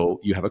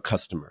have a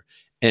customer,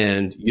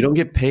 and you don't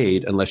get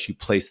paid unless you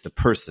place the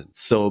person.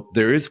 So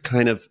there is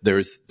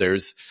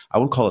there's I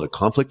won't call it a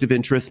conflict of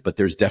interest, but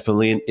there's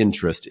definitely an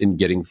interest in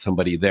getting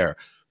somebody there.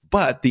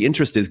 But the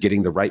interest is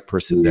getting the right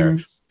person there.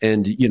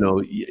 And,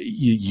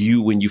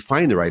 you, when you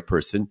find the right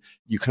person,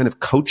 you kind of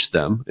coach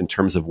them in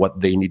terms of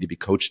what they need to be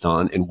coached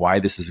on and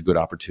why this is a good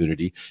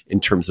opportunity in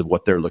terms of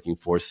what they're looking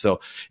for. So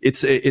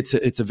it's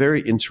a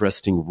very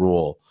interesting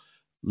role.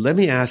 Let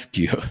me ask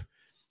you,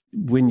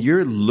 when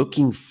you're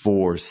looking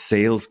for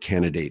sales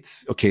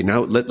candidates, okay,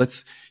 now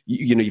let's,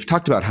 you've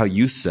talked about how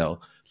you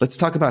sell. Let's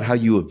talk about how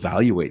you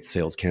evaluate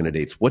sales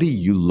candidates. What do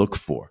you look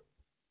for?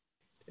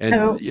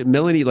 And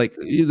Melanie,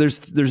 there's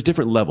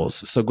different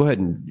levels. So go ahead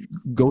and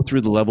go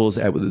through the levels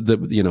in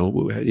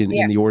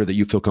the order that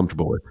you feel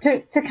comfortable with.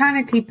 To kind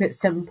of keep it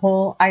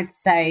simple, I'd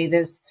say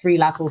there's 3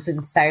 levels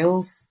in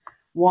sales.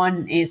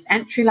 One is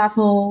entry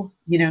level,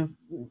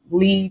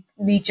 lead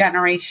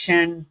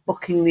generation,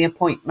 booking the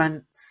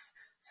appointments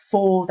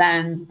for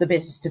then the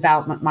business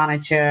development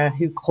manager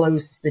who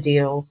closes the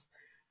deals.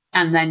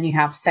 And then you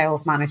have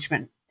sales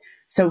management.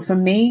 So for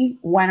me,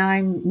 when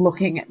I'm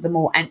looking at the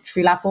more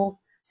entry level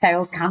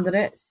sales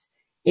candidates,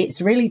 it's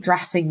really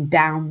dressing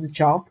down the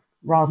job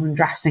rather than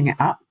dressing it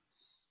up,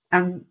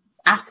 and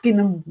asking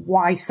them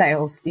why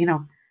sales.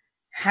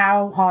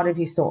 How hard have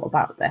you thought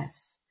about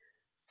this?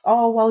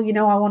 Oh, well,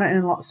 I want to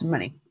earn lots of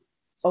money.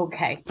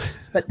 Okay.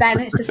 But then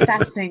it's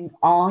assessing,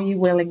 are you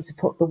willing to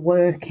put the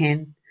work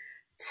in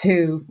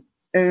to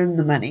earn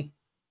the money?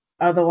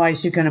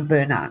 Otherwise, you're going to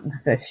burn out in the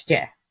first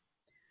year.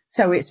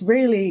 So it's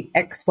really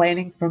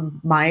explaining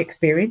from my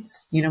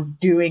experience,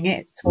 doing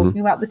it,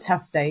 talking about the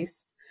tough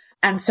days.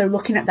 And so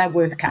looking at their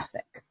work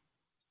ethic.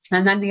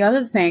 And then the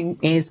other thing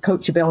is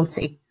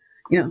coachability.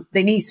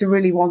 They need to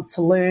really want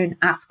to learn,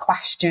 ask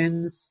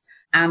questions,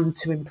 and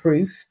to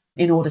improve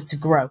in order to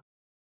grow.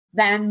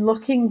 Then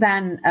looking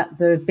at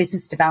the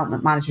business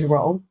development manager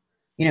role,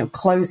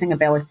 closing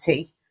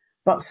ability.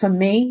 But for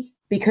me,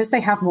 because they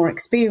have more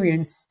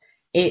experience,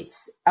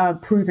 it's a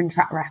proven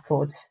track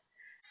record.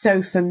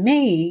 So for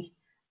me,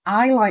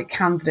 I like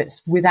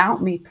candidates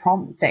without me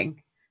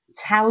prompting,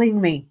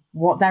 telling me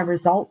what their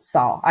results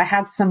are. I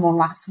had someone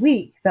last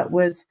week that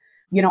was,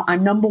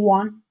 I'm number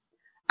 1.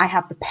 I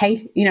have the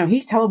pay,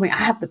 he told me I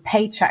have the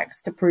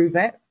paychecks to prove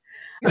it.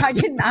 I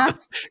didn't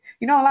ask.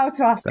 You're not allowed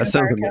to ask.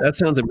 That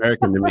sounds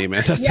American to me,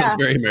 man. That sounds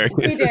very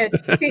American. He did.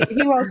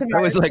 He was American.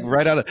 I was like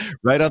right out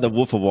of the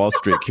Wolf of Wall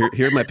Street.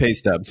 Here are my pay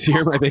stubs.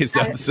 Here are my pay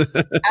stubs.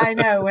 I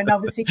know. And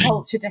obviously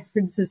culture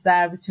differences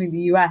there between the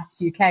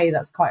US, UK.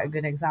 That's quite a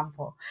good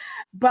example.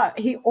 But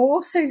he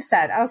also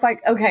said, I was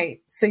like,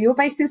 okay, so you're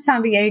based in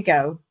San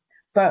Diego,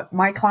 but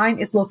my client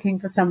is looking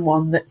for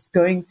someone that's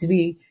going to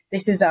be,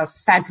 this is a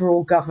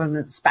federal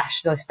government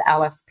specialist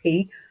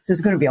LSP. So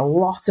there's going to be a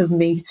lot of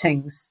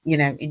meetings, in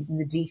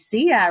the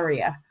DC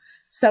area.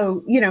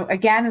 So,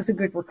 again, as a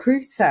good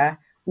recruiter,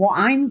 what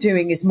I'm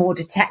doing is more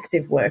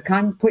detective work.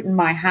 I'm putting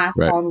my hat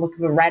on, looking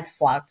for red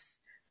flags.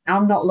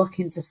 I'm not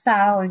looking to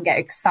sell and get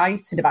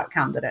excited about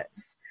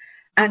candidates.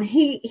 And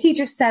he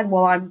just said,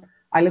 well,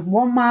 I live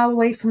 1 mile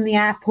away from the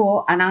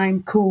airport and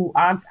I'm cool.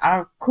 I'm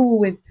cool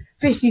with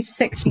 50 to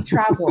 60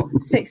 travel,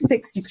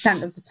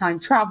 60% of the time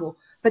travel.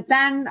 But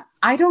then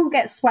I don't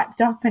get swept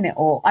up in it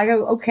all. I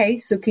go, okay,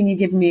 so can you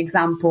give me an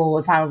example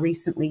of how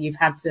recently you've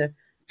had to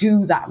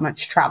do that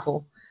much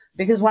travel?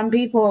 Because when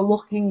people are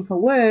looking for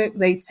work,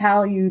 they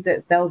tell you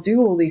that they'll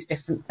do all these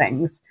different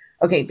things.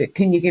 Okay, but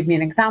can you give me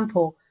an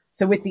example?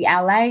 So with the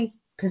LA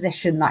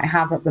position that I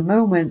have at the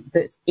moment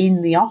that's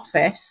in the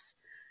office,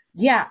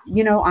 yeah,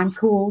 I'm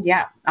cool.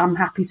 Yeah, I'm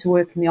happy to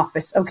work in the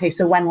office. Okay,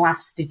 so when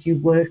last did you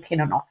work in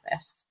an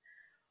office?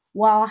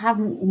 Well, I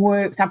haven't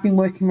worked. I've been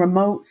working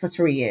remote for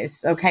 3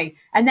 years. Okay.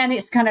 And then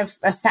it's kind of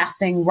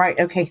assessing, right?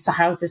 Okay. So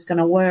how's this going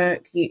to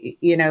work?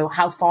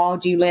 How far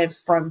do you live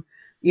from,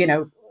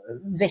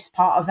 this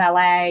part of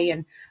LA,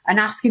 and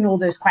asking all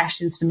those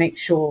questions to make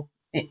sure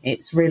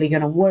it's really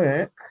going to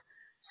work.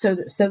 So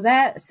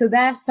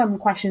there's some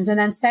questions. And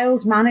then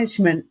sales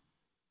management,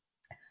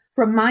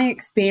 from my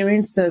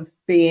experience of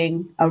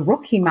being a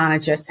rookie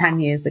manager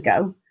 10 years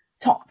ago,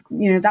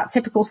 that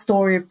typical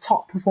story of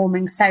top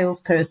performing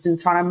salesperson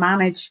trying to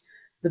manage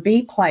the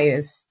B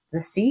players,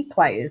 the C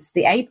players,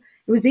 the A. It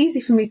was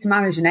easy for me to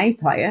manage an A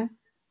player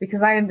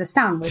because I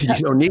understand. You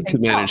don't need to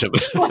manage them.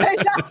 Well,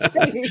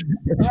 exactly,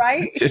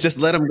 right? Just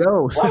let them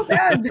go. Well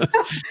done.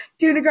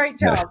 Doing a great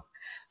job. Yeah.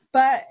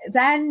 But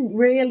then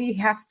really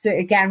you have to,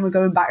 again, we're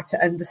going back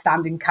to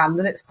understanding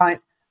candidates,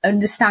 clients,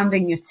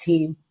 understanding your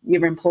team,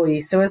 your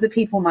employees. So as a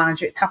people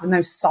manager, it's having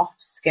those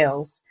soft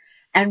skills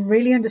and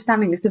really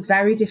understanding it's a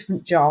very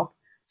different job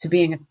to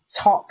being a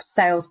top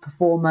sales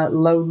performer,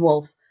 lone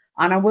wolf.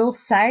 And I will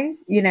say,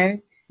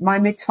 my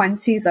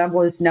mid-20s, I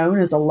was known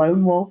as a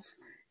lone wolf.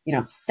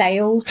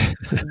 sales.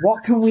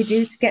 What can we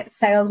do to get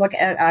sales? Like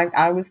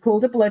I was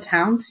called a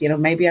bloodhound.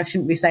 Maybe I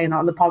shouldn't be saying that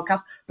on the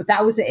podcast, but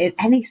that was it.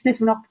 Any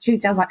sniffing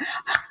opportunity, I was like,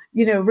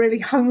 really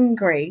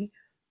hungry.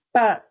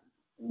 But,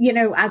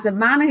 as a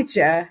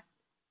manager,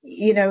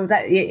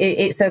 that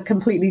it's a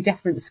completely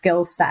different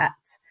skill set.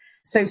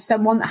 So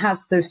someone that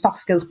has those soft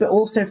skills, but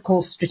also, of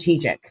course,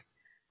 strategic.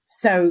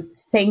 So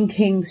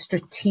thinking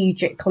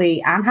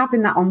strategically and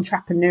having that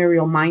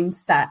entrepreneurial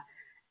mindset,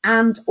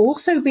 and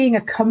also being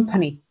a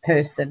company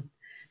person.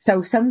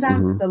 So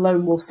sometimes as a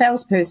lone wolf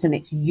salesperson,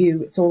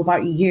 it's all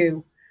about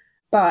you.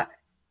 But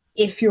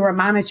if you're a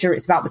manager,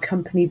 it's about the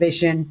company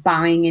vision,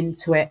 buying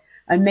into it.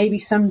 And maybe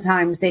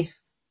sometimes if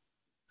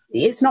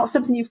it's not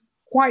something you've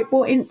quite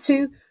bought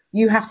into,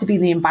 you have to be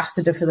the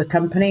ambassador for the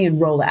company and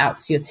roll it out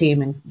to your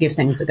team and give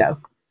things a go.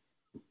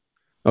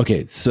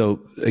 Okay. So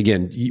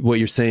again, what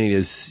you're saying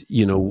is,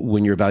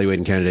 when you're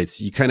evaluating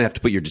candidates, you kind of have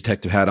to put your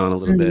detective hat on a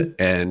little bit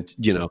and,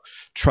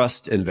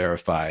 trust and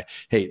verify.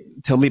 Hey,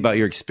 tell me about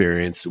your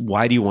experience.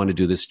 Why do you want to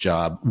do this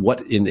job?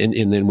 And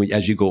then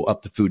as you go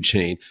up the food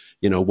chain,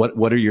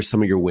 what are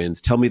some of your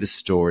wins? Tell me the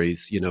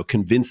stories,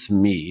 convince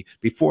me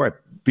before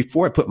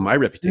I put my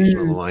reputation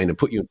on the line and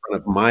put you in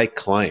front of my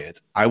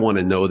client. I want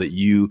to know that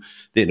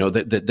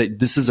that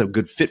this is a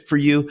good fit for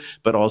you,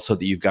 but also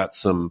that you've got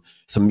some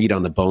meat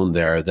on the bone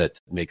there that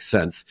makes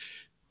sense.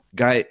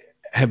 Guy,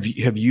 have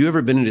you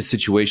ever been in a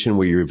situation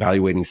where you're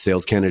evaluating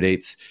sales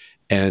candidates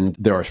and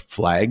there are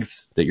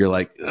flags that you're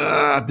like,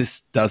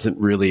 this doesn't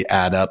really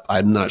add up?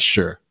 I'm not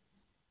sure.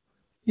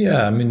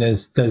 Yeah, I mean,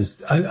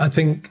 I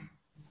think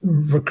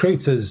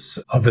recruiters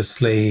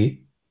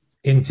obviously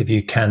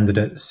interview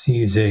candidates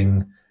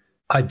using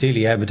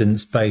ideally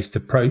evidence-based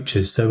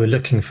approaches. So we're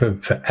looking for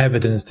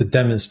evidence to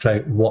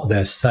demonstrate what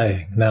they're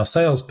saying. Now,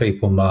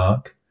 salespeople,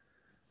 Mark,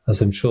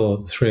 as I'm sure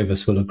the three of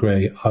us will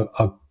agree,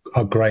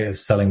 are great at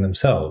selling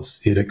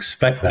themselves. You'd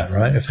expect that,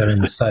 right? If they're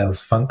in the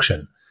sales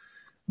function.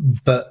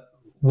 But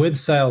with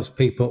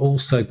salespeople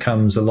also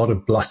comes a lot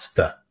of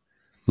bluster.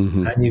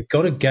 And you've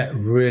got to get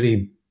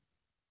really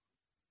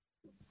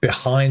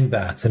behind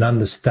that and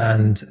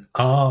understand,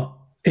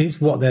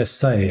 is what they're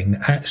saying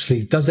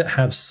actually, does it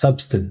have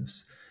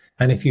substance?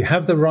 And if you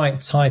have the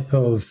right type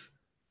of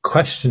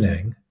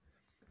questioning,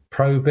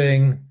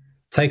 probing,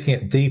 taking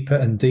it deeper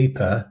and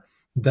deeper,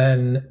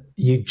 then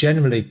you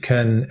generally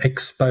can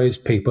expose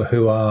people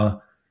who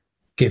are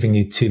giving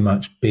you too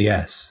much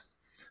BS.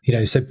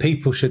 So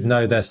people should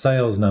know their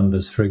sales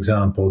numbers, for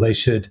example. They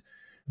should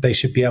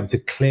be able to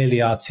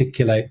clearly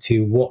articulate to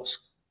you what's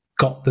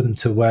got them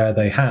to where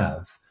they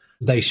have.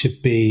 They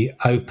should be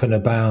open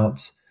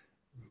about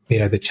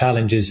the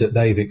challenges that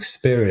they've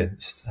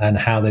experienced and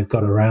how they've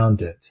got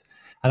around it.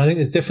 And I think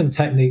there's different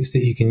techniques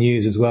that you can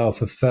use as well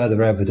for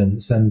further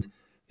evidence. And,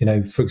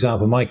 for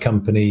example, my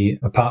company,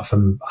 apart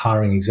from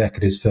hiring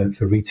executives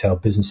for retail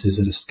businesses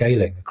that are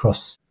scaling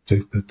across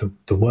the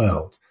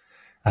world,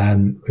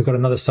 we've got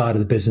another side of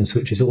the business,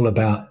 which is all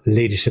about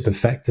leadership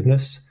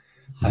effectiveness.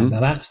 Now,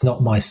 that's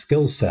not my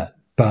skill set,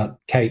 but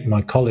Kate,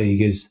 my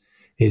colleague, is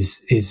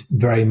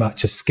very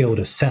much a skilled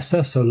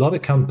assessor. So a lot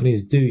of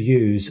companies do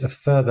use a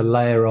further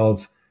layer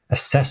of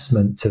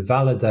assessment to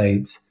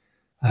validate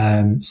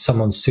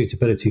someone's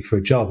suitability for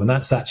a job. And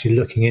that's actually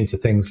looking into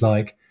things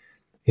like,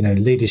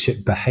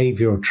 leadership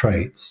behavioral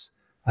traits,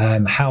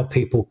 how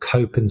people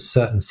cope in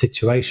certain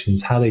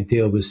situations, how they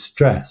deal with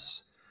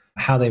stress,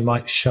 how they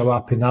might show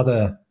up in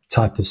other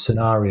type of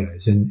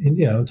scenarios. And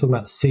I'm talking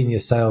about senior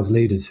sales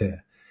leaders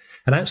here.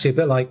 And actually, a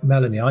bit like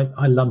Melanie,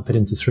 I lump it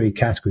into three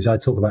categories. I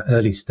talk about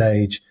early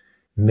stage,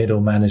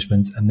 middle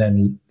management, and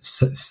then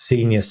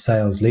senior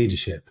sales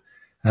leadership.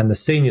 And the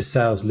senior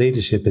sales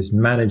leadership is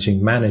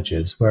managing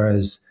managers,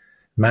 whereas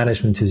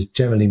management is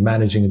generally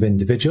managing of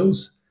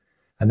individuals.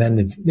 And then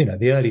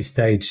the early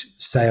stage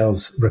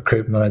sales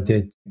recruitment I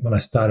did when I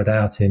started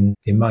out in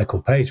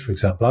Michael Page, for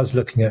example, I was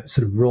looking at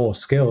sort of raw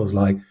skills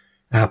like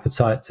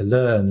appetite to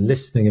learn,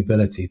 listening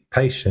ability,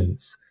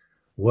 patience,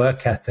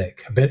 work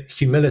ethic. A bit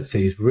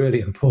humility is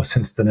really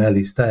important at an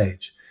early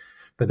stage.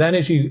 But then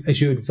as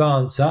you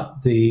advance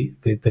up the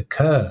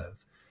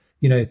curve,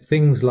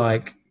 things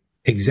like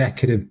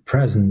executive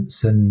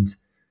presence and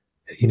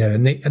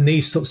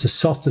these sorts of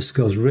softer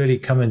skills really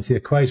come into the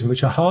equation,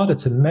 which are harder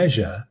to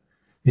measure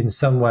in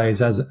some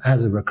ways as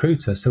a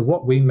recruiter. So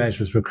what we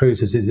measure as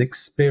recruiters is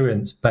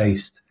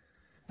experience-based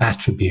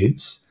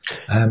attributes,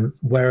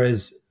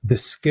 whereas the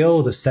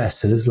skilled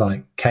assessors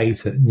like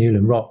Kate at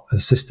Newland Rock, a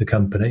sister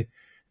company,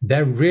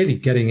 they're really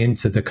getting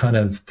into the kind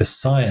of the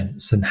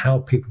science and how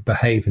people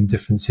behave in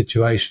different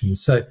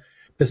situations. So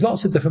there's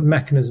lots of different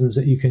mechanisms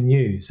that you can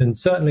use. And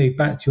certainly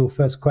back to your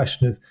first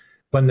question of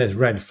when there's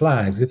red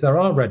flags, if there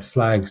are red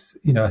flags,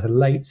 at a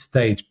late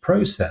stage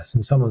process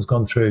and someone's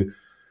gone through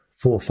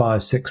 4,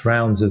 5, 6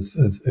 rounds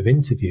of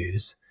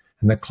interviews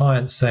and the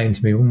client's saying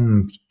to me,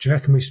 do you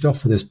reckon we should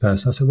offer this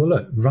person? I said, well,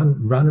 look,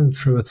 run them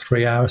through a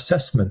 3-hour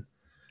assessment.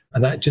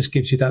 And that just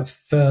gives you that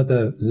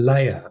further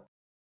layer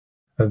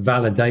of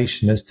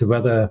validation as to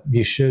whether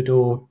you should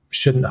or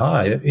shouldn't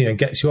hire. It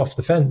gets you off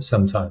the fence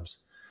sometimes.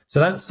 So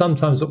that's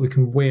sometimes what we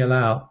can wheel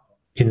out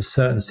in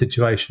certain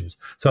situations.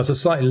 So it's a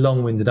slightly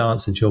long-winded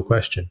answer to your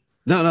question.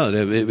 No,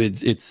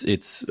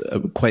 it's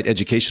quite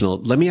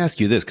educational. Let me ask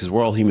you this, because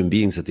we're all human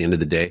beings at the end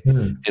of the day,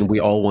 and we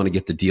all want to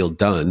get the deal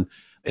done.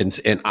 And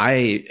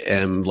I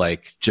am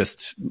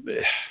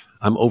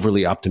I'm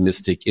overly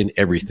optimistic in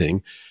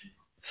everything.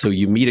 So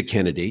you meet a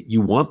candidate,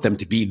 you want them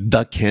to be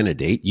the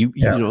candidate, you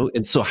know,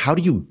 and so how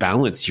do you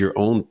balance your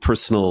own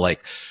personal,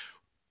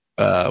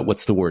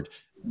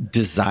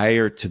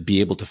 desire to be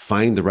able to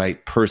find the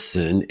right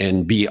person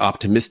and be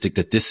optimistic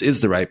that this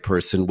is the right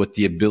person with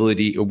the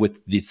ability, or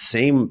with the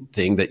same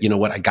thing that, you know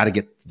what, I got to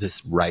get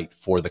this right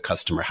for the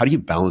customer. How do you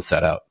balance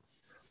that out?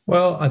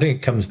 Well, I think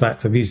it comes back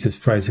to, I've used this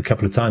phrase a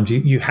couple of times,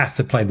 you have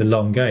to play the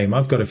long game.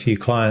 I've got a few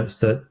clients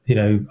that, you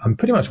know, I'm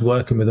pretty much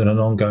working with on an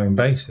ongoing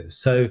basis.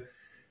 So,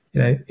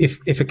 you know,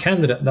 if a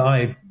candidate that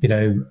I, you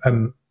know,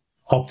 am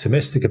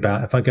optimistic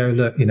about, if I go,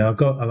 look, you know,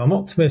 I'm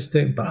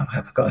optimistic, but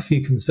I've got a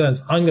few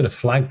concerns, I'm going to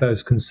flag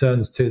those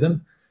concerns to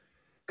them.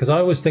 Because I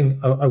always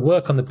think I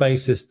work on the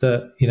basis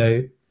that, you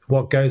know,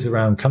 what goes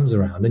around comes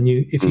around. And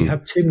if you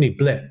have too many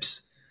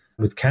blips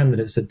with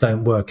candidates that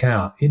don't work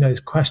out, you know,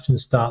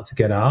 questions start to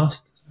get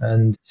asked.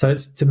 And so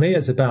to me,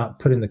 it's about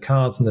putting the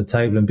cards on the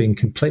table and being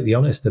completely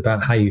honest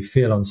about how you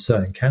feel on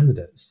certain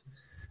candidates.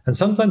 And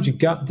sometimes your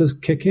gut does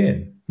kick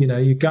in, you know,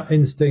 your gut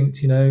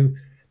instinct, you know,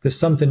 there's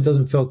something that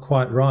doesn't feel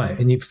quite right,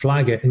 and you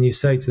flag it and you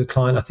say to the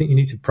client, I think you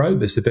need to probe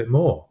this a bit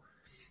more.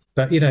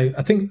 But, you know,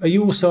 I think, are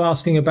you also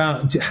asking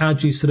about how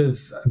do you sort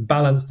of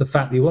balance the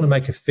fact that you want to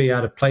make a fee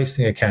out of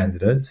placing a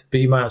candidate, but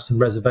you might have some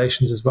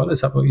reservations as well? Is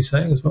that what you're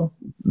saying as well?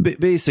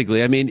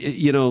 Basically, I mean,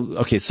 you know,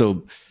 okay,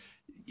 so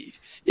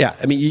yeah,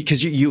 I mean,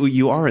 because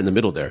you are in the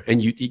middle there,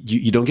 and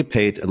you don't get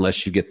paid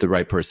unless you get the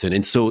right person.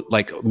 And so,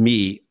 like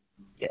me,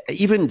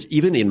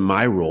 even in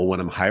my role, when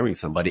I'm hiring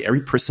somebody,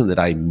 every person that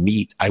I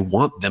meet, I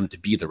want them to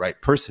be the right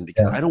person,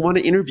 because I don't want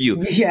to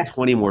interview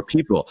 20 more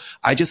people.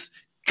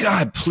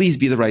 God, please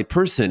be the right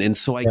person. And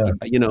so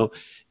you know,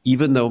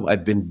 even though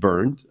I've been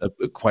burned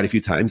quite a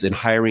few times, and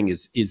hiring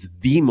is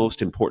the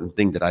most important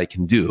thing that I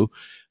can do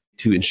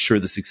to ensure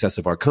the success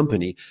of our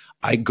company,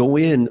 I go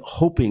in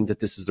hoping that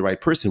this is the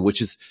right person,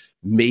 which is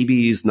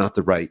maybe is not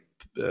the right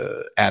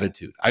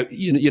attitude.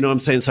 You know what I'm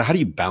saying? So how do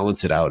you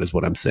balance it out is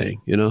what I'm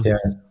saying, you know?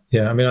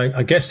 Yeah. I mean,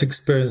 I guess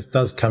experience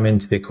does come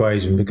into the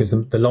equation, because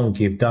the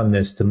longer you've done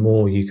this, the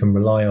more you can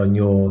rely on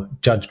your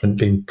judgment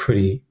being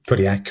pretty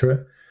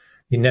accurate.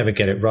 You never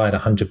get it right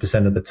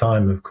 100% of the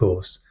time, of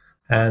course.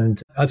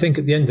 And I think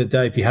at the end of the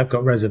day, if you have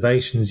got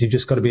reservations, you've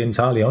just got to be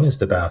entirely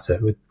honest about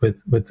it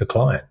with the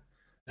client.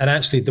 And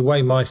actually, the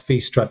way my fee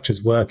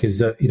structures work is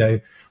that, you know,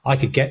 I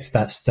could get to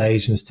that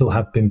stage and still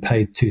have been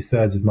paid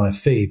 2/3 of my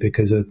fee,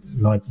 because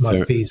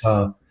my fees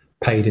are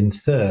paid in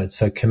thirds.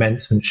 So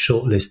commencement,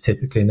 shortlist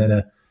typically, and then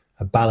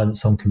a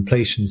balance on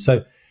completion.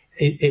 So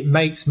it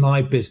makes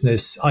my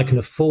business, I can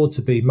afford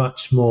to be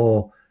much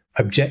more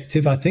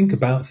objective, I think,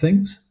 about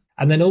things.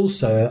 And then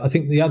also, I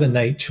think the other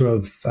nature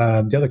of,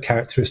 the other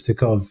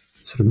characteristic of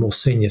sort of more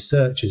senior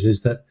searches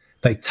is that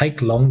they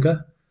take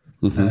longer.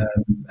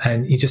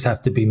 And you just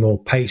have to be more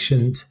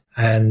patient.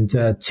 And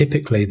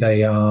typically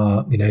they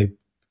are, you know,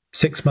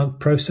 6-month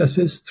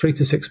processes, 3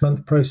 to 6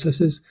 month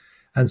processes.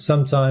 And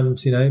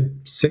sometimes, you know,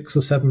 6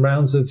 or 7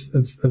 rounds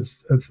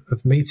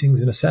of meetings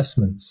and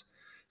assessments.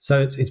 So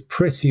it's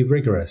pretty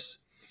rigorous.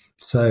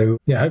 So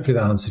yeah, hopefully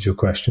that answers your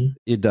question.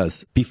 It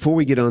does. Before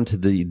we get on to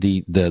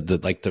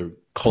the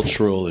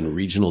cultural and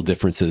regional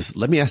differences,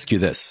 let me ask you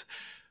this.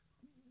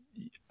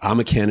 I'm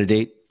a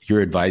candidate.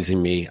 You're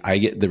advising me.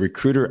 The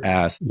recruiter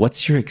asks,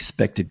 what's your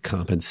expected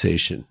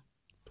compensation?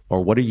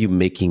 Or what are you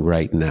making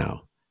right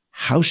now?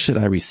 How should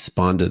I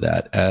respond to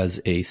that as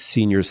a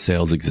senior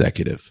sales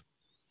executive?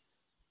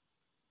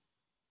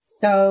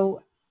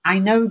 So I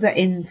know that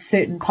in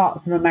certain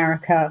parts of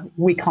America,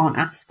 we can't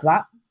ask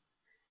that.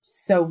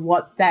 So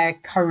what they're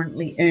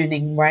currently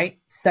earning, right?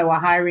 So a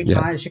hiring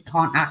manager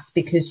can't ask,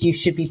 because you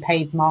should be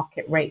paid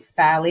market rate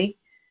fairly,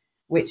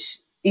 which,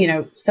 you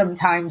know,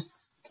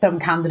 sometimes some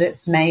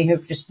candidates may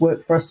have just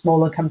worked for a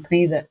smaller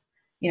company that,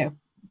 you know,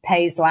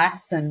 pays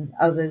less, and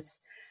others.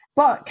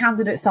 But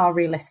candidates are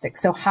realistic.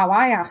 So how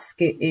I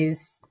ask it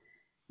is,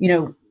 you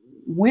know,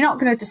 we're not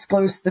going to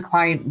disclose to the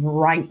client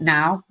right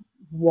now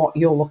what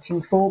you're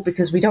looking for,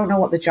 because we don't know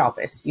what the job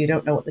is. You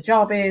don't know what the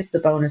job is, the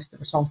bonus, the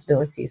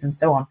responsibilities, and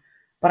so on.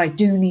 But I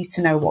do need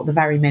to know what the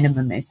very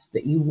minimum is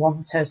that you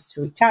want us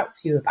to reach out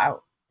to you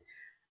about.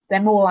 They're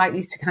more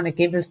likely to kind of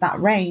give us that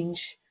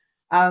range.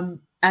 And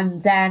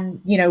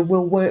then, you know,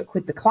 we'll work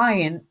with the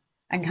client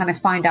and kind of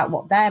find out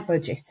what their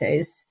budget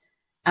is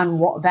and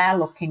what they're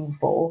looking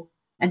for.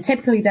 And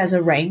typically there's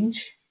a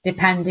range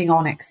depending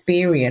on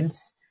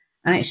experience.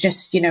 And it's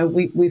just, you know,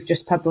 we've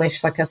just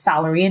published like a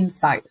salary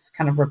insights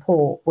kind of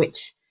report,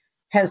 which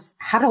has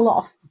had a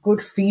lot of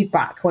good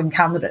feedback when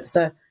candidates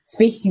are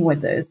speaking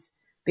with us,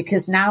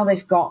 because now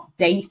they've got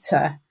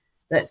data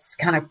that's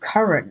kind of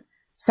current.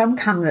 Some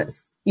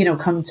candidates, you know,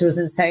 come to us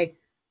and say,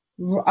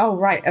 oh,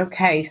 right,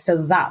 okay,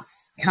 so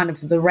that's kind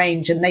of the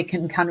range, and they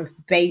can kind of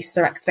base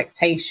their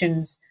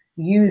expectations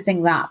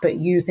using that, but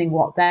using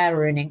what they're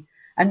earning.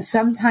 And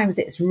sometimes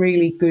it's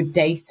really good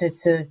data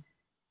to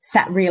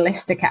set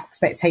realistic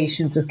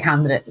expectations with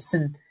candidates.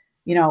 And,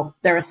 you know,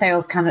 they're a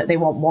sales candidate, they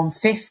want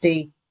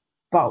 150,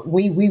 but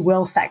we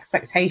will set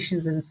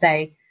expectations and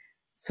say,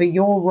 for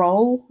your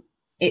role,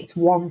 it's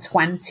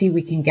 120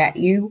 we can get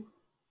you.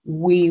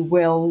 We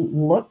will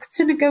look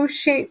to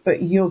negotiate,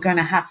 but you're going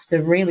to have to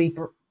really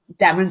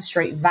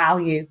demonstrate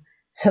value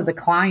to the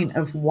client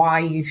of why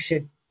you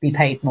should be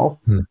paid more.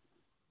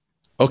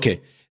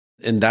 Okay.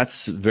 And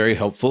that's very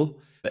helpful.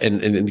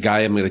 And Guy,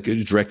 I'm going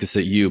to direct this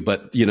at you,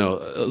 but you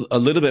know, a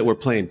little bit, we're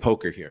playing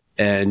poker here,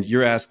 and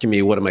you're asking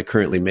me, what am I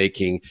currently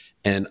making?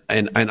 And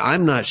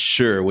I'm not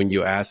sure when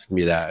you ask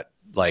me that,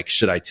 like,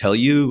 should I tell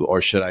you,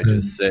 or should I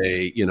just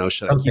say, you know,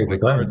 should I keep my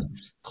cards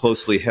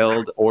closely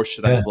held, or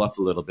should I bluff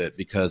a little bit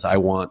because I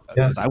want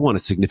a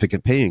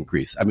significant pay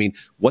increase? I mean,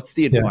 what's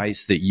the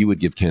advice that you would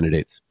give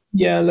candidates?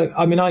 Yeah, look,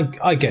 I mean,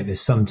 I get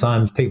this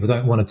sometimes. People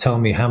don't want to tell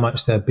me how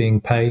much they're being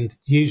paid.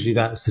 Usually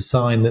that's a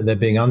sign that they're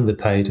being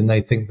underpaid, and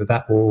they think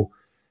that will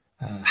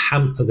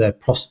hamper their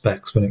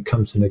prospects when it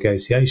comes to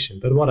negotiation.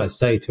 But what I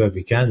say to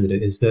every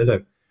candidate is that,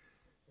 look,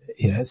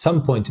 you know, at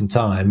some point in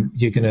time,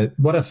 you're going to,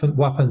 what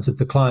happens if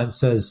the client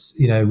says,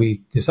 you know,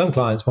 some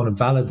clients want to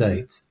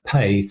validate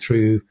pay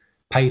through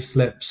pay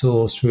slips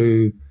or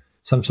through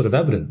some sort of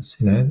evidence.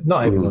 You know,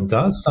 not everyone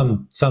does,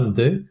 some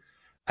do.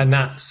 And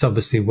that's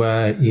obviously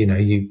where, you know,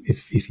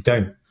 if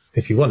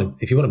you want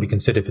to be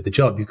considered for the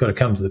job, you've got to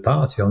come to the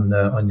party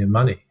on your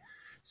money.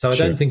 So I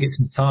don't think it's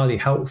entirely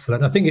helpful.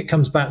 And I think it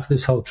comes back to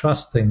this whole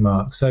trust thing,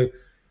 Mark. So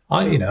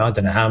I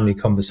don't know how many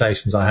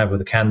conversations I have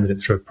with a candidate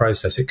through a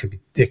process. It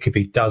could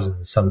be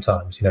dozens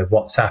sometimes, you know,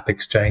 WhatsApp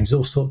exchanges,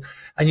 all sorts.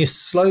 And you're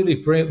slowly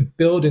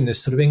building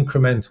this sort of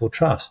incremental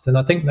trust. And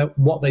I think that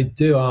what they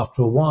do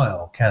after a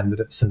while,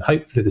 candidates, and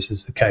hopefully this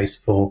is the case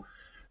for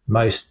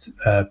most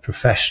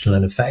professional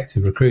and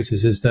effective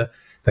recruiters, is that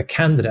the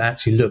candidate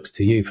actually looks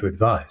to you for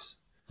advice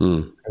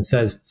and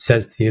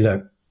says to you,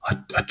 look,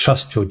 I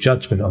trust your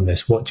judgment on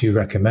this. What do you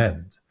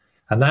recommend?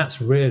 And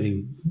that's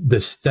really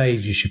the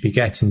stage you should be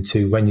getting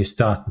to when you're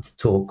starting to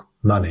talk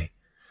money.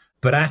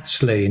 But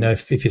actually, you know,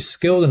 if you're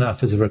skilled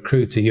enough as a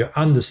recruiter, you're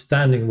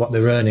understanding what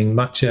they're earning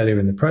much earlier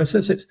in the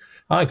process.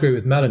 I agree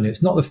with Melanie.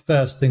 It's not the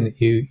first thing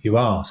that you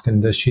ask.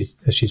 And as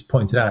she's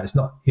pointed out,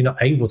 you're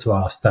not able to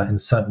ask that in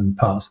certain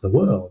parts of the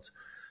world.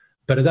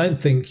 But I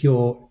don't think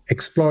your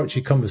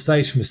exploratory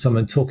conversation with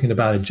someone talking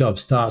about a job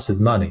starts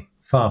with money.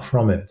 Far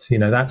from it. You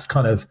know, that's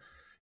kind of,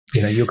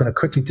 you know, you're going to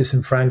quickly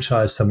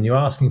disenfranchise someone. You're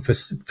asking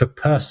for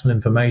personal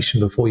information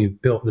before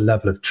you've built the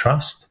level of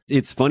trust.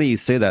 It's funny you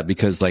say that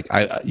because, like,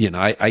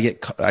 I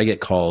get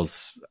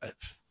calls,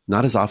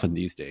 not as often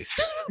these days,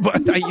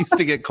 but I used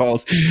to get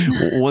calls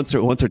once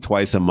or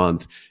twice a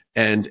month,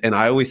 and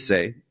I always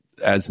say,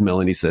 as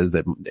Melanie says,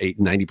 that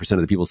 90%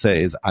 of the people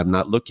say is, I'm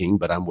not looking,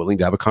 but I'm willing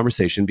to have a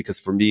conversation, because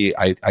for me,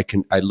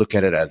 I look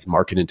at it as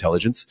market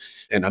intelligence,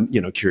 and I'm,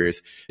 you know,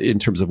 curious in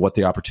terms of what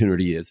the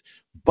opportunity is.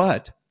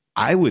 But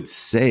I would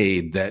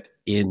say that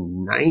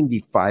in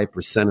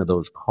 95% of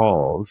those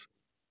calls,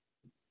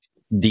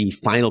 the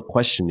final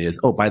question is,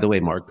 oh, by the way,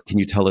 Mark, can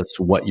you tell us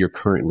what you're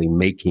currently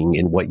making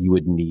and what you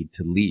would need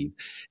to leave?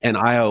 And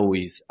I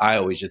always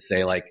just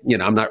say, like, you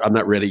know, I'm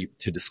not ready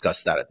to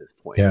discuss that at this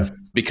point,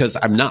 because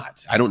I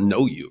don't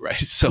know you, right?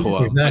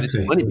 So it's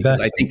funny because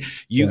I think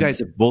you guys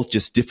have both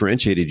just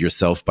differentiated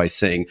yourself by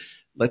saying,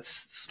 let's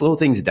slow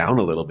things down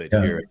a little bit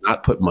here and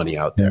not put money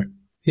out there.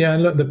 Yeah,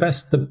 and look,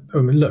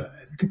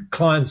 the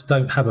clients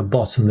don't have a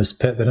bottomless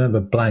pit. They don't have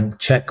a blank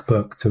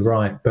checkbook to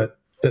write, but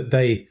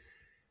they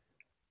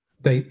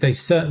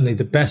certainly,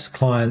 the best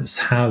clients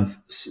have,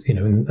 you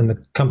know, and the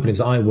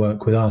companies I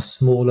work with are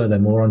smaller, they're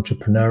more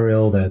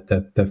entrepreneurial,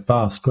 they're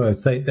fast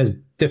growth. There's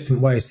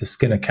different ways to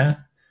skin a cat.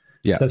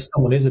 Yeah. So if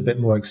someone is a bit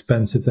more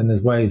expensive, then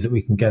there's ways that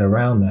we can get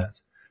around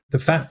that. The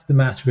fact of the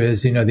matter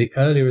is, you know, the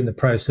earlier in the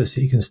process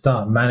that you can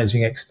start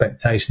managing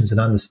expectations and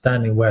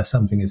understanding where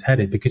something is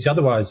headed, because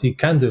otherwise you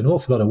can do an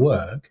awful lot of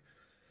work,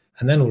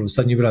 and then all of a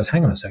sudden you realize,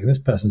 hang on a second, this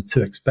person's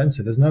too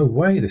expensive. There's no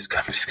way this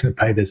company's going to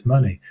pay this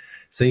money.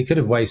 So you could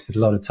have wasted a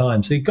lot of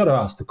time. So you've got to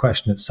ask the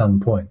question at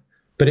some point.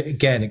 But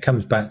it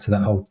comes back to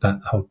that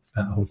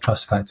whole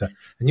trust factor.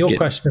 And your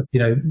question of, you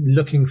know,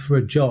 looking for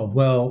a job.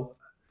 Well,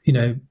 you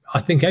know,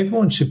 I think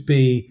everyone should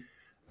be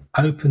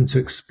open to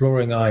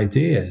exploring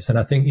ideas. And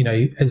I think, you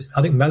know, as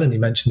I think Melanie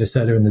mentioned this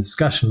earlier in the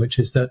discussion, which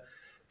is that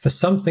for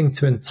something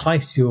to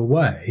entice you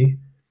away,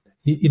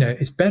 you know,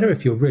 it's better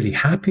if you're really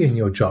happy in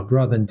your job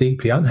rather than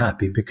deeply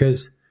unhappy,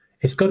 because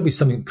it's got to be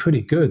something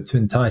pretty good to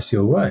entice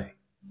you away.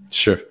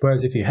 Sure.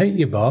 Whereas if you hate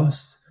your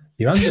boss,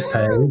 you're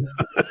underpaid,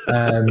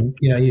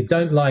 you know, you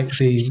don't like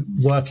the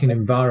working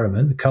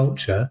environment, the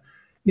culture,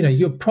 you know,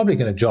 you're probably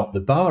going to drop the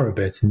bar a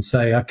bit and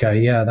say, okay,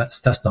 yeah,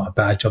 that's not a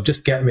bad job.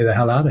 Just get me the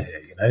hell out of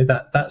here. You know,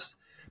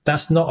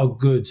 that's not a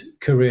good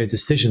career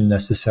decision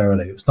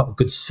necessarily. It's not a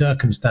good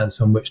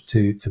circumstance on which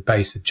to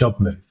base a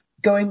job move.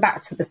 Going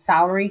back to the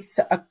salary,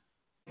 so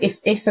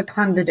if a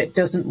candidate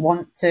doesn't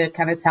want to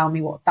kind of tell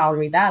me what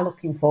salary they're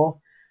looking for,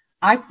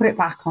 I put it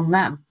back on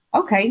them.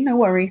 okay, no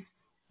worries.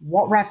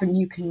 What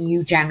revenue can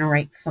you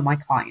generate for my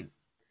client?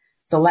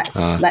 So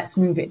let's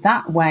move it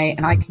that way.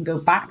 And I can go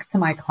back to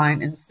my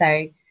client and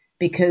say,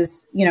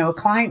 because, a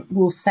client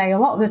will say a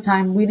lot of the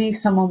time, we need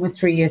someone with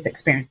 3 years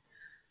experience.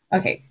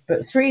 Okay,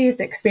 but 3 years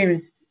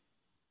experience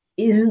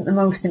isn't the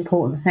most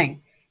important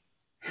thing.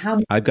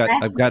 I've got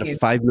a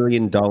 $5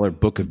 million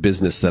book of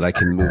business that I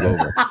can move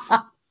over.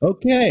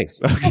 Okay.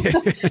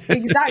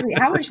 Exactly.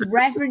 How much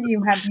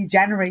revenue have you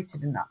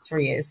generated in that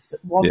 3 years?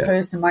 One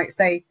person might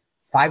say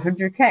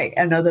 500K.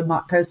 Another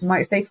person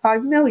might say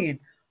 5 million.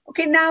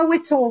 Okay, now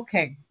we're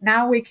talking.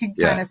 Now we can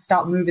kind of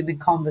start moving the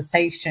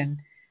conversation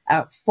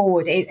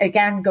forward.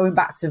 Again, going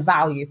back to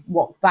value.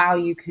 What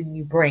value can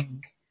you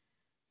bring?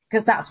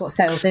 Because that's what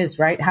sales is,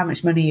 right? How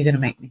much money are you going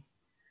to make me?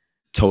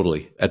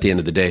 Totally. At the end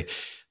of the day.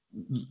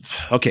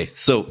 Okay.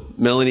 So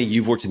Melanie,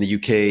 you've worked in the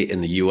UK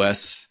and the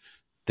US.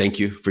 Thank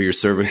you for your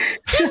service.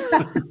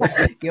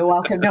 You're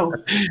welcome. No,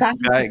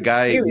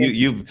 Guy,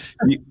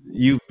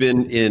 you've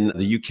been in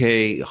the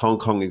UK, Hong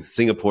Kong, and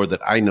Singapore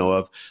that I know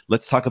of.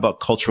 Let's talk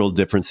about cultural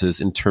differences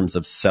in terms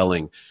of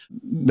selling.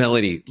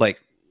 Melanie,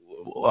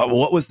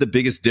 what was the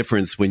biggest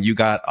difference when you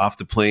got off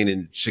the plane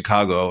in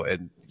Chicago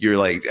and you're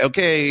like,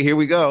 okay, here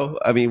we go?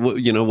 I mean,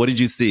 what did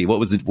you see? What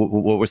was it?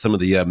 What were some of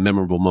the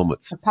memorable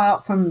moments?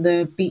 Apart from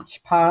the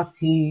beach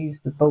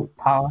parties, the boat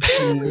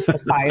parties, the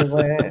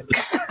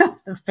fireworks,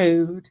 the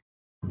food.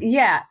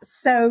 Yeah.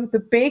 So the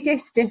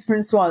biggest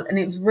difference was, and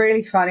it was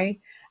really funny,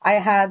 I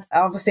had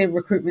obviously a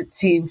recruitment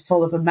team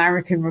full of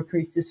American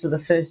recruiters for the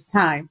first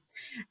time.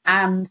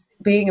 And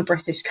being a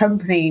British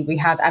company,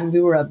 we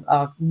were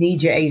a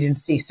media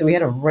agency. So we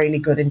had a really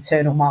good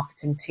internal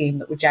marketing team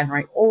that would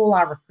generate all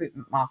our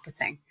recruitment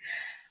marketing.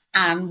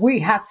 And we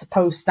had to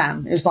post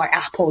them. It was like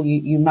Apple,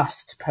 you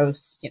must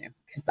post,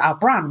 because our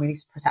brand, we need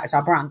to protect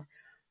our brand.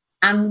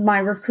 And my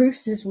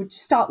recruiters would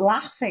start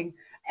laughing.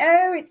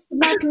 Oh, it's a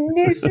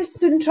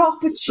magnificent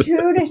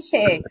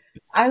opportunity.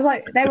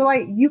 They were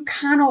like, you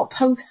cannot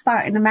post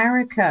that in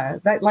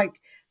America.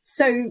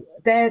 So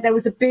there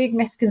was a big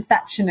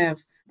misconception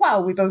of,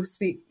 well, we both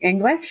speak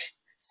English,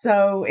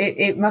 so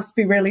it must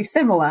be really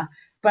similar.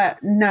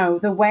 But no,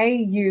 the way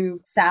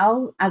you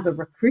sell as a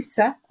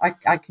recruiter,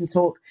 I can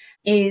talk,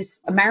 is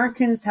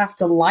Americans have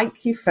to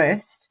like you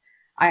first.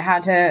 I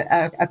had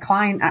a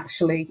client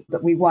actually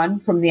that we won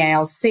from the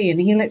ALC, and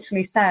he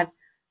literally said,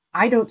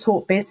 I don't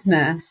talk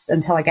business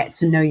until I get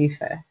to know you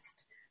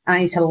first. I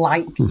need to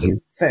like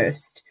you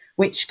first,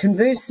 which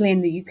conversely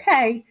in the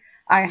UK,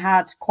 I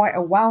had quite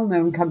a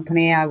well-known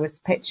company I was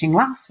pitching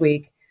last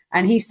week.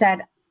 And he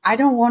said, I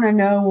don't want to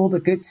know all the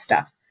good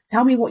stuff.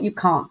 Tell me what you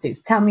can't do.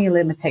 Tell me your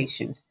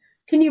limitations.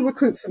 Can you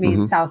recruit for me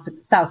in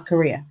South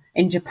Korea,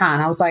 in Japan?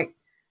 I was like,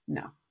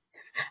 no.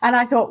 And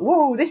I thought,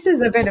 whoa, this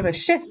is a bit of a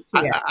shift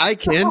here. I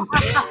can.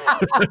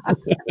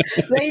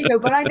 There you go.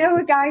 But I know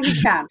a guy who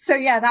can. So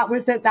yeah, that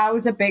was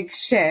a big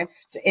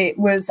shift.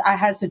 I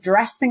had to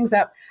dress things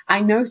up.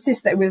 I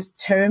noticed there was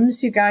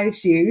terms you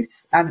guys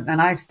use,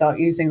 and I start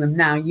using them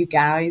now, you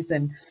guys,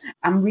 and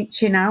I'm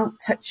reaching out,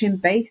 touching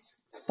base,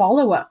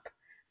 follow up.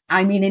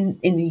 I mean,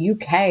 in the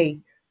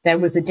UK, there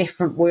was a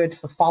different word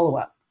for follow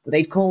up.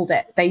 They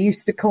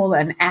used to call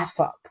it an F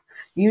up.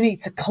 You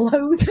need to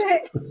close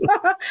it.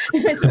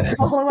 If it's a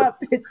follow-up,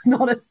 it's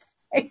not a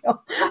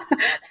sale.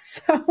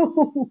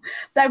 So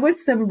there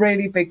was some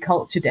really big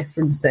culture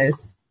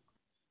differences.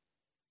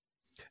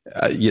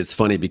 It's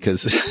funny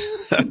because,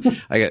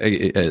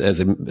 as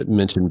I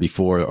mentioned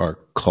before our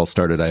call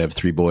started, I have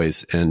 3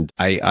 boys, and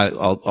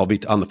I'll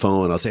be on the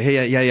phone. And I'll say,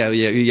 hey,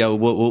 yeah.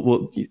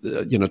 We'll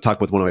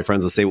talk with one of my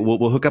friends. I'll say,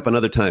 we'll hook up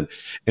another time.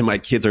 And my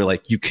kids are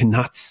like, you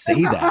cannot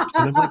say that.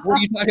 And I'm like, what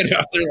are you talking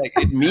about? They're like,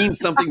 it means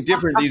something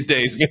different these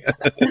days.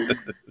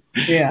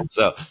 Yeah.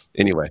 So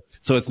anyway,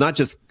 it's not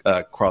just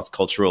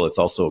cross-cultural; it's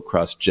also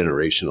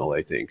cross-generational,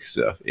 I think.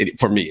 So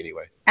for me,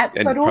 anyway.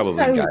 And but probably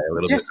also, Guy a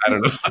little bit. I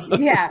don't know.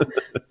 Yeah,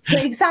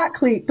 but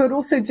exactly. But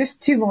also,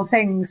 just 2 more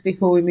things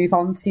before we move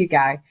on to you,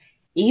 Guy.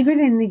 Even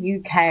in the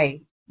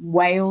UK,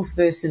 Wales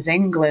versus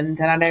England,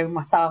 and I know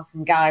myself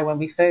and Guy, when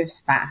we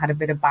first met, had a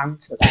bit of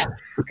banter there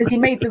because he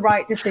made the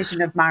right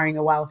decision of marrying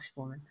a Welsh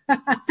woman.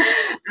 But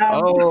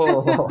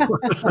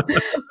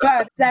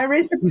there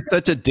is He's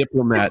such a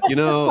diplomat,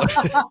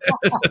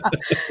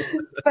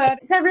 But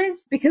there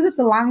is, because of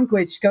the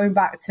language, going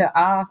back to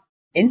our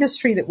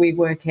industry that we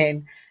work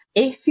in,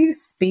 if you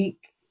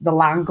speak the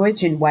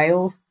language in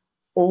Wales,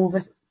 all of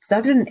a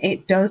sudden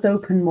it does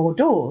open more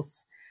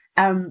doors.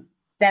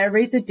 There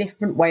is a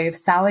different way of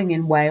selling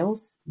in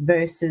Wales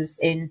versus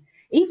in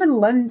even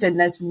London.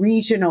 There's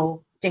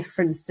regional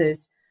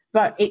differences,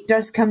 but it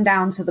does come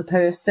down to the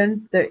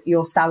person that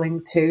you're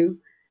selling to.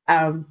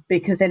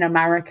 Because in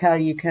America,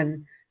 you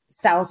can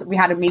sell. We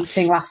had a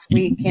meeting last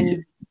week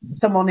in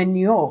someone in New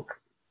York.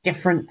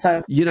 Different.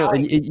 And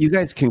you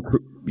guys can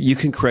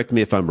correct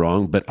me if I'm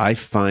wrong, but I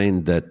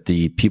find that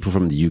the people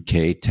from the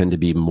UK tend to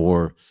be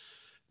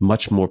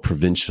much more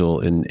provincial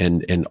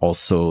and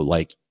also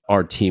like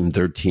our team,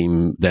 their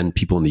team, than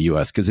people in the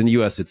US. Because in the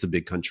US, it's a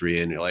big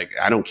country, and you're like,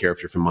 I don't care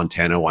if you're from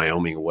Montana,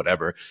 Wyoming, or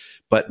whatever.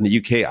 But in the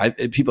UK,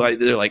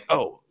 they're like,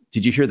 oh,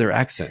 did you hear their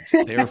accent?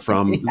 They're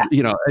from,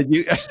 am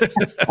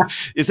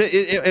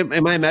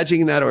I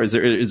imagining that, or is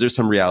there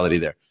some reality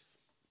there?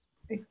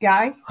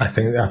 Guy? I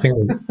think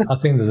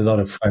there's a lot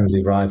of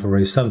friendly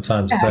rivalry.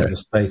 Sometimes it's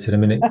overstated. I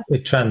mean,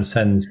 it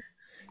transcends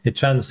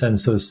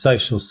sort of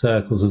social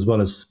circles as well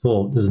as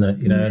sport, doesn't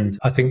it? And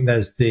I think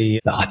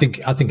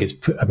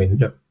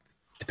look,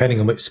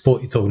 depending on which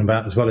sport you're talking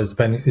about, as well as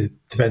it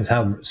depends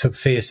how sort of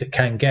fierce it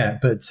can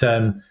get. But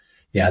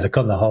look,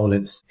 on the whole,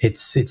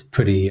 it's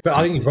pretty. But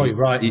I think you're probably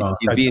right, Mark.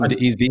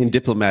 He's being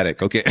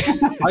diplomatic. Okay.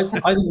 I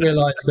didn't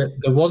realise that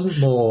there wasn't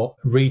more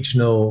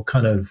regional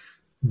kind of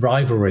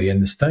rivalry in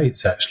the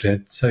States, actually.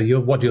 So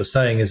what you're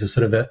saying is a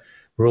sort of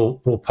we're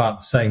all part of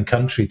the same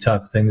country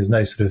type of thing. There's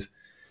no sort of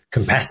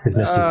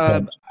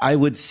competitiveness. I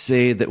would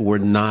say that we're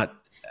not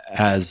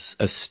as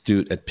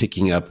astute at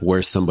picking up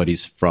where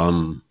somebody's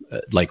from,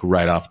 like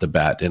right off the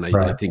bat. And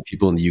I think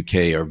people in the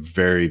UK are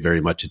very, very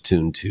much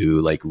attuned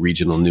to like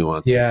regional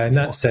nuances. Yeah, in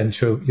that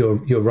sense,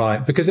 you're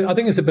right. Because I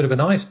think it's a bit of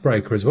an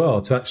icebreaker as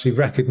well to actually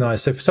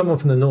recognise. So if someone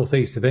from the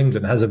northeast of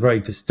England has a very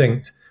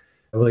distinct,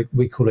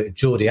 we call it a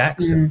Geordie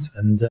accent,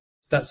 and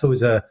that's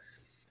always I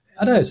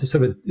don't know, it's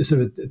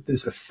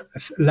there's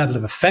a level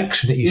of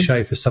affection that you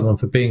show for someone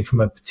for being from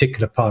a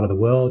particular part of the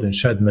world, and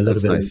show them a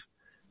little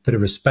bit of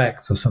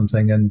respect or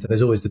something. And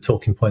there's always the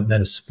talking point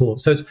then of sport.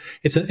 So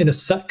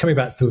it's coming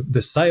back to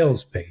the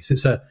sales piece.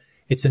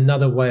 It's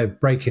another way of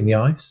breaking the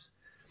ice.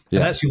 Yeah.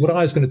 And actually, what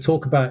I was going to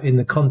talk about in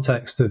the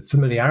context of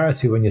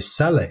familiarity when you're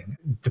selling,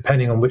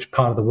 depending on which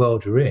part of the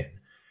world you're in.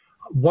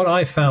 What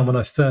I found when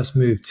I first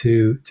moved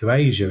to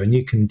Asia, and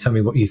you can tell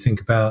me what you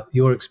think about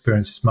your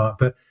experiences, Mark,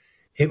 but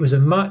it was you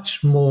had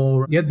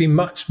to be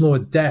much more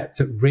adept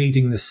at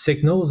reading the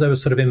signals. There were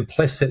sort of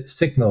implicit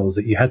signals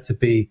that you had to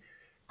be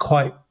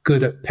quite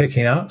good at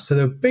picking up. So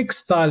there were big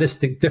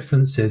stylistic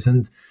differences.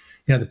 And,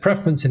 the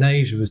preference in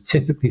Asia was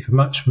typically for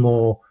much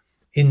more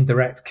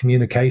indirect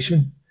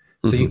communication.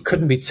 So you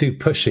couldn't be too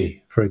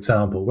pushy, for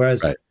example.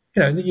 Whereas,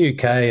 in the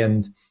UK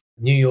and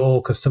New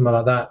York or somewhere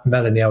like that,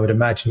 Melanie, I would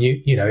imagine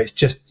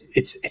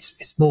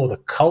it's more the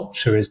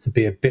culture is to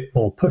be a bit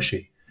more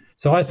pushy.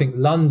 So I think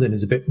London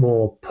is a bit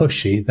more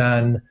pushy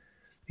than,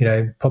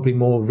 probably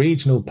more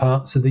regional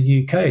parts of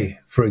the UK,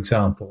 for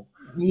example.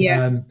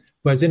 Yeah.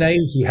 Whereas in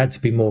Asia, you had to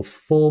be more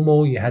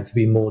formal, you had to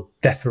be more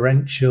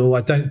deferential.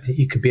 I don't think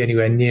you could be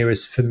anywhere near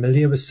as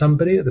familiar with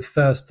somebody at the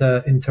first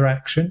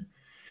interaction.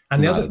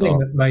 And the other thing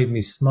that made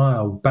me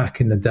smile back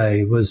in the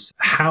day was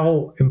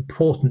how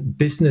important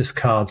business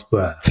cards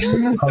were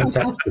in the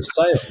context of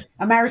sales.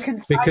 American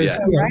style, because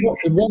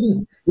it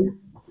wasn't.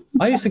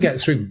 I used to get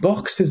through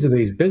boxes of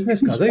these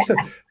business cards.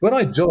 When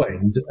I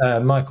joined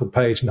Michael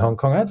Page in Hong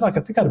Kong, I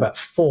think I had about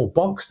 4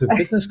 boxes of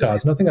business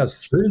cards, and I think I was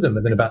through them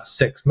within about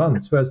 6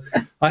 months. Whereas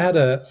I had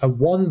a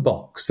 1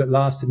 box that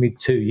lasted me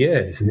 2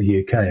 years in the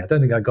UK. I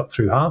don't think I got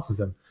through half of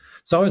them.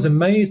 So I was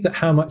amazed at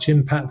how much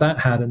impact that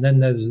had. And then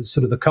there was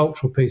sort of the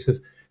cultural piece of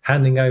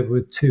handing over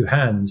with 2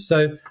 hands.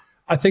 So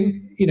I think,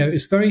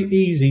 it's very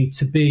easy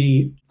to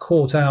be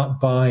caught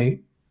out by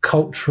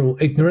cultural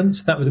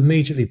ignorance. That would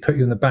immediately put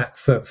you on the back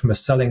foot from a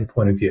selling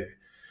point of view.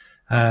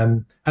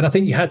 And I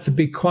think you had to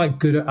be quite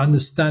good at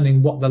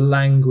understanding what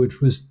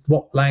language was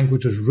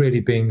really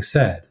being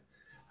said.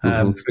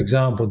 For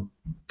example,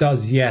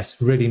 does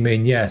yes really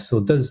mean yes?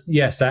 Or does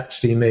yes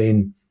actually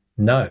mean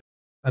no?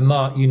 And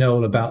Mark,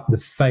 all about the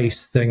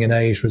face thing in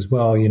Asia as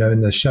well,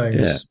 in the showing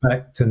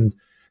respect and,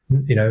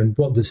 and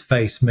what does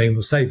face mean?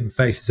 Well, saving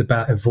face is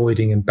about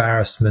avoiding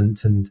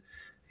embarrassment and,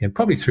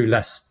 probably through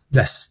less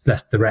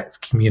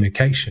direct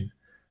communication.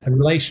 And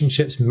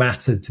relationships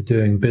mattered to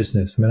doing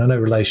business. I mean, I know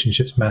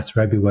relationships matter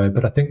everywhere,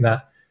 but I think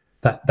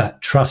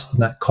that trust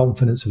and that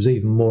confidence was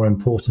even more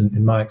important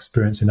in my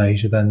experience in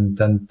Asia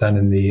than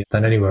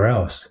anywhere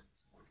else.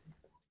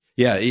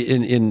 Yeah,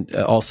 in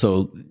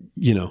also,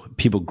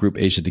 people group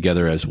Asia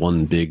together as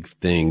one big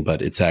thing,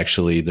 but it's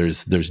actually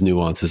there's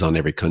nuances on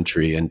every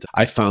country. And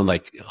I found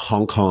like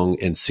Hong Kong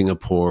and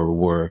Singapore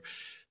were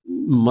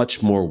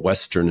much more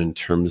Western in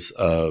terms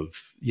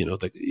of,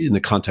 in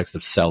the context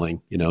of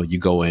selling. You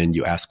go in,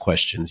 you ask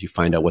questions, you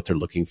find out what they're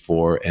looking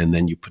for, and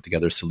then you put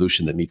together a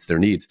solution that meets their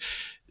needs.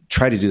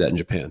 Try to do that in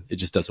Japan. It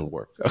just doesn't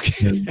work.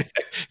 Okay. Yeah.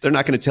 They're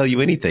not going to tell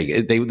you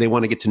anything. They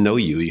want to get to know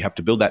you. You have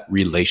to build that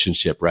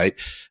relationship, right?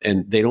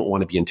 And they don't want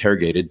to be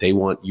interrogated. They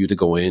want you to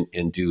go in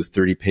and do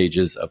 30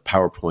 pages of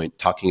PowerPoint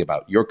talking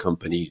about your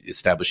company,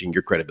 establishing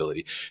your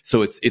credibility.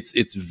 So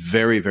it's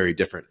very, very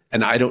different.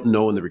 And I don't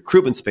know in the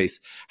recruitment space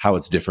how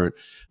it's different,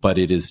 but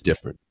it is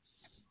different.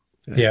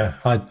 Yeah,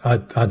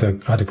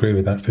 I'd agree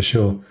with that for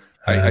sure.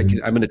 I'm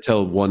going to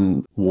tell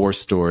one war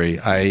story.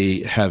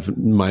 I have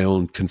my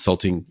own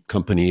consulting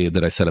company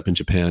that I set up in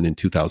Japan in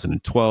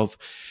 2012.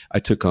 I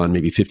took on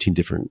maybe 15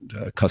 different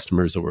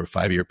customers over a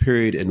 5-year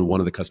period. And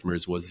one of the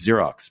customers was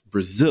Xerox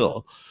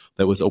Brazil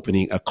that was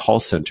opening a call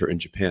center in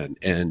Japan.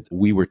 And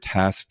we were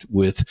tasked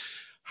with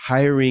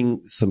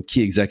hiring some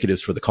key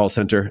executives for the call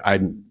center.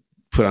 I'm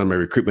put on my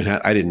recruitment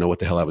hat. I didn't know what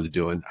the hell I was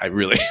doing.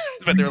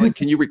 But they're like,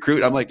 can you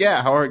recruit? I'm like,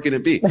 yeah, how hard can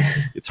it be?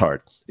 It's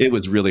hard. It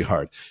was really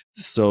hard.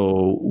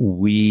 So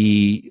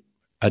we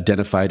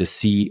identified a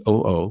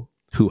COO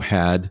who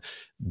had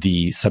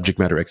the subject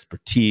matter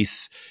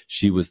expertise.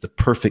 She was the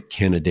perfect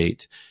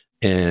candidate.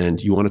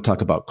 And you want to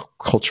talk about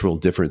cultural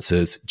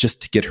differences.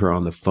 Just to get her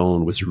on the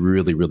phone was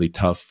really, really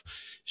tough.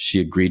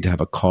 She agreed to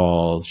have a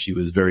call. She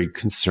was very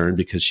concerned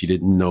because she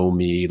didn't know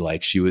me.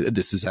 Like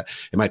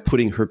am I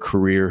putting her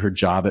career, her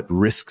job at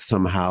risk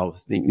somehow?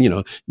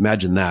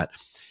 Imagine that.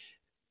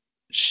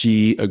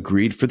 She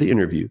agreed for the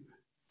interview.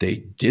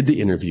 They did the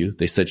interview.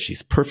 They said,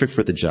 she's perfect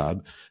for the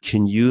job.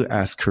 Can you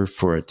ask her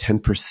for a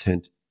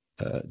 10%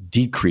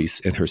 decrease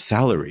in her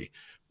salary?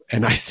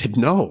 And I said,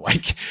 no,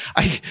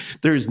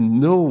 there's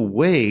no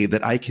way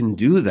that I can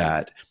do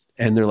that.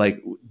 And they're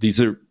like, this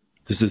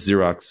is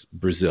Xerox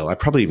Brazil. I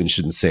probably even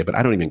shouldn't say, but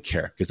I don't even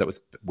care because that was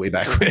way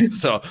back when.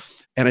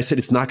 And I said,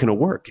 it's not going to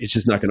work. It's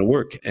just not going to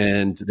work.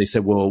 And they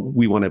said, well,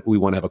 we want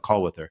to have a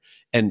call with her.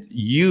 And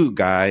you,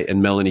 Guy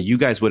and Melanie, you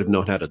guys would have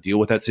known how to deal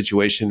with that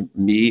situation.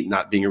 Me,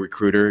 not being a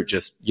recruiter,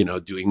 just,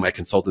 doing my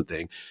consultant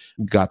thing,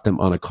 got them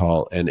on a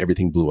call and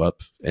everything blew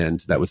up.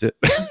 And that was it.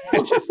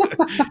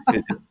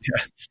 Yeah.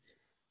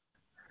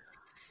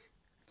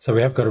 So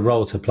we have got a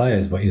role to play,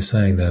 is what you're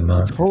saying there,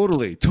 Mark.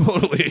 Totally.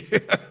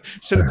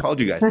 Should have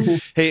called you guys.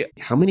 Hey,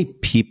 how many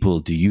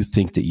people do you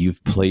think that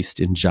you've placed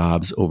in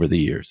jobs over the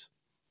years?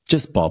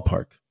 Just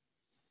ballpark.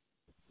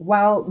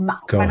 Well,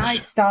 when I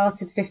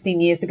started 15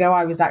 years ago,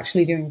 I was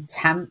actually doing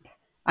temp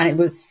and it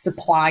was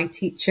supply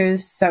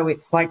teachers. So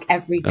it's like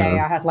every day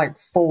I had like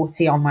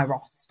 40 on my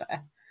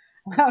roster.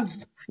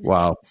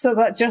 Wow. So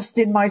that just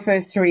in my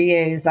first 3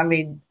 years, I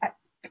mean,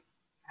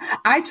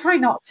 I try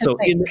not to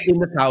think. In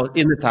the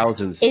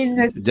thousands,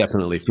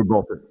 definitely for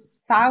both.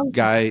 Thousands.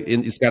 Guy,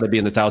 it's got to be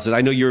in the thousands.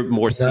 I know you're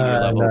more senior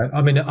level. No.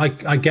 I mean,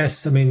 I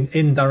guess,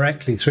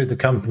 indirectly through the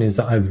companies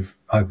that I've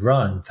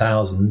run,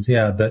 thousands,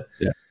 but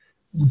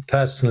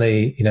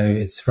personally,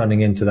 it's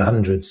running into the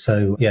hundreds.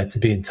 So to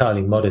be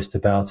entirely modest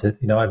about it,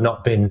 I've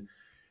not been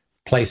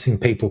placing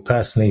people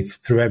personally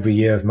through every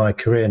year of my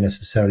career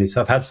necessarily.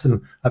 So I've had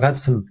some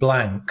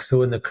blanks,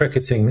 or in the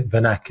cricketing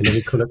vernacular,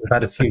 we call it, we've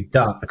had a few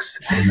ducks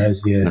in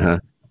those years. Uh-huh.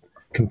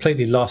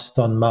 Completely lost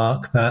on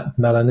Mark, that,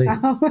 Melanie.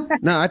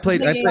 No, I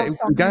played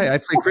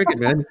cricket,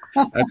 man.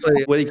 I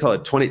played, what do you call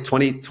it?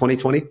 2020?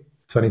 2020.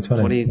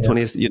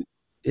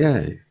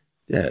 Yeah.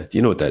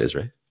 You know what that is,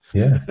 right?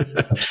 Yeah,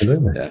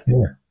 absolutely.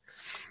 Yeah.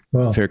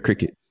 Well, fair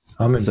cricket.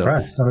 I'm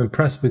impressed. I'm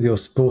impressed with your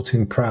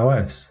sporting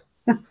prowess.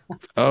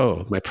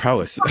 Oh, my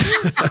prowess.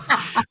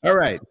 All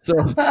right.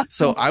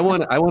 So I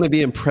want to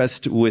be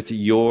impressed with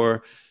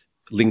your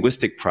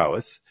linguistic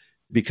prowess,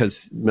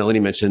 because Melanie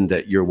mentioned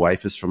that your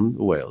wife is from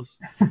Wales,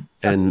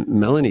 and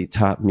Melanie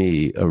taught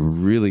me a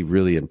really,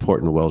 really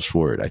important Welsh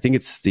word. I think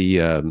it's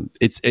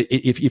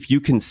if you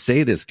can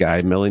say this,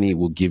 Guy, Melanie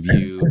will give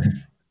you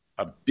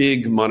a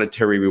big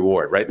monetary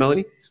reward, right,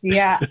 Melanie?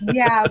 Yeah,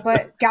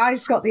 but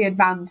Guy's got the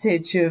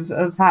advantage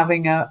of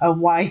having a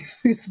wife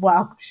who's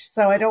Welsh,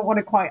 so I don't want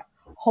to quite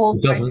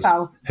hold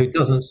myself. Who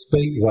doesn't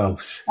speak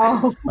Welsh?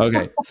 Oh,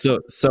 okay.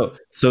 So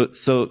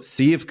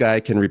see if Guy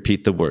can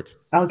repeat the word.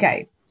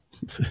 Okay.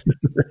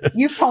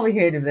 You've probably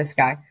heard of this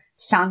guy.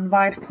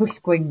 Llanfair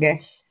pwll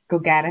gwyngyll, go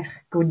gerich,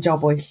 go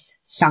jobwyll,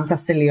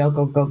 Llantysilio,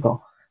 go.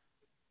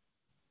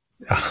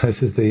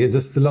 Is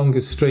this the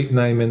longest street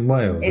name in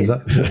Wales? It's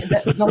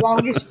the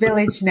longest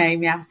village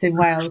name, yes, in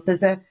Wales.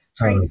 There's a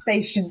train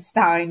station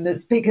sign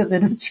that's bigger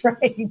than a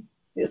train.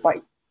 It's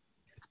like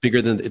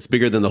it's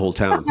bigger than the whole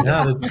town.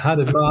 How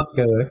did Mark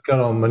get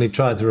on when he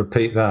tried to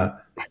repeat that?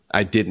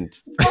 I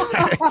didn't.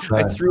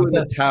 I threw in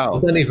the towel.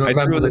 I don't even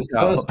remember the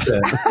towel.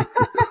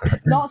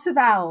 Lots of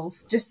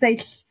L's. Just say,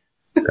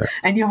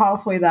 and you're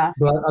halfway there.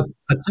 Well,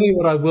 I'll tell you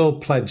what I will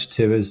pledge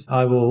to is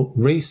I will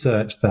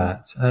research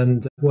that,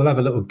 and we'll have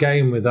a little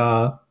game with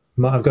I've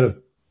got a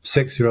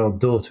 6-year-old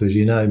daughter, as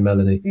you know,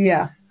 Melanie.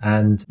 Yeah.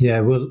 And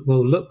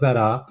we'll look that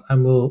up,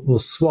 and we'll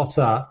swat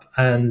up,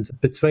 and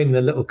between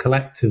the little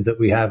collective that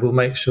we have, we'll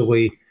make sure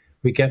we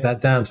get that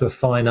down to a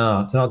fine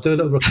art. And I'll do a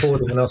little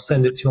recording and I'll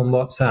send it to you on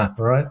WhatsApp,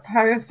 all right?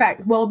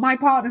 Perfect. Well, my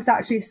partner's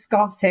actually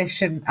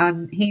Scottish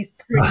and he's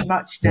pretty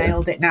much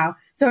nailed it now.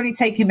 It's only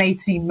taken him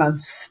 18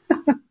 months.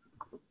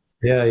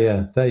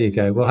 Yeah. There you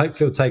go. Well,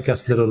 hopefully it'll take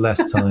us a little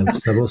less time.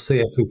 So we'll see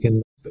if we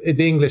can.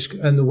 The English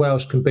and the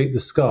Welsh can beat the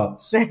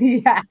Scots.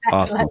 Yeah.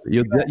 Awesome.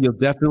 You'll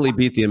definitely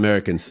beat the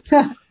Americans.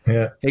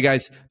 Yeah. Hey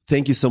guys,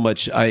 thank you so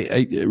much.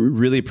 I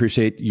really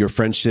appreciate your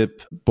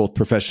friendship, both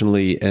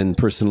professionally and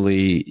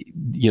personally,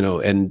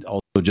 and also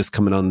just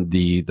coming on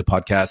the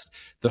podcast.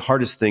 The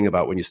hardest thing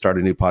about when you start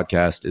a new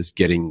podcast is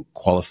getting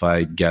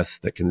qualified guests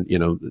that can,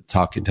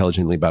 talk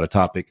intelligently about a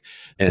topic.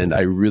 And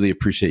I really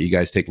appreciate you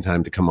guys taking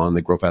time to come on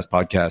the Grow Fast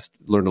podcast.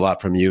 Learned a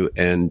lot from you,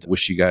 and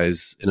wish you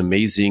guys an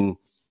amazing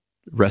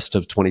rest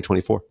of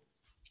 2024.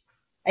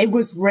 It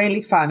was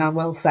really fun, I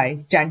will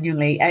say,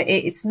 genuinely.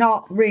 It's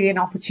not really an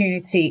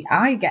opportunity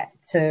I get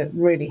to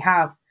really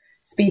have,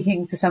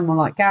 speaking to someone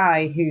like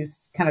Guy,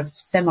 who's kind of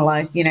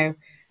similar,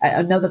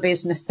 another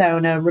business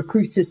owner.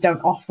 Recruiters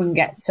don't often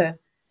get to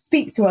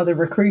speak to other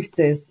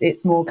recruiters.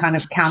 It's more kind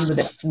of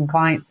candidates and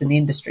clients in the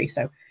industry.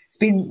 So it's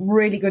been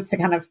really good to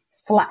kind of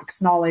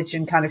flex knowledge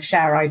and kind of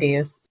share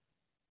ideas.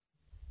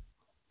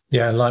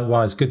 Yeah,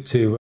 likewise. Good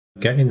to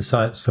get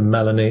insights from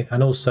Melanie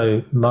and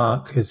also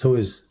Mark. It's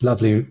always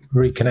lovely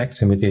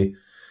reconnecting with you.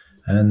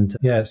 And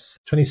yes,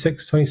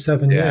 26,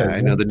 27 years. Yeah, I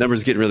know the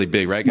number's getting really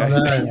big, right, guy?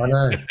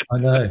 I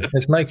know.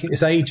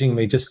 It's aging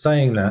me just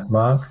saying that,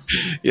 Mark.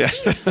 Yeah.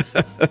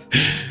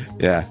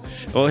 Yeah.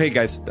 Well, hey,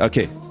 guys.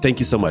 Okay. Thank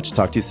you so much.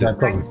 Talk to you soon. No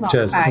problem. Thanks, Mark.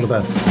 Cheers. Bye. All the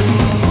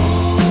best.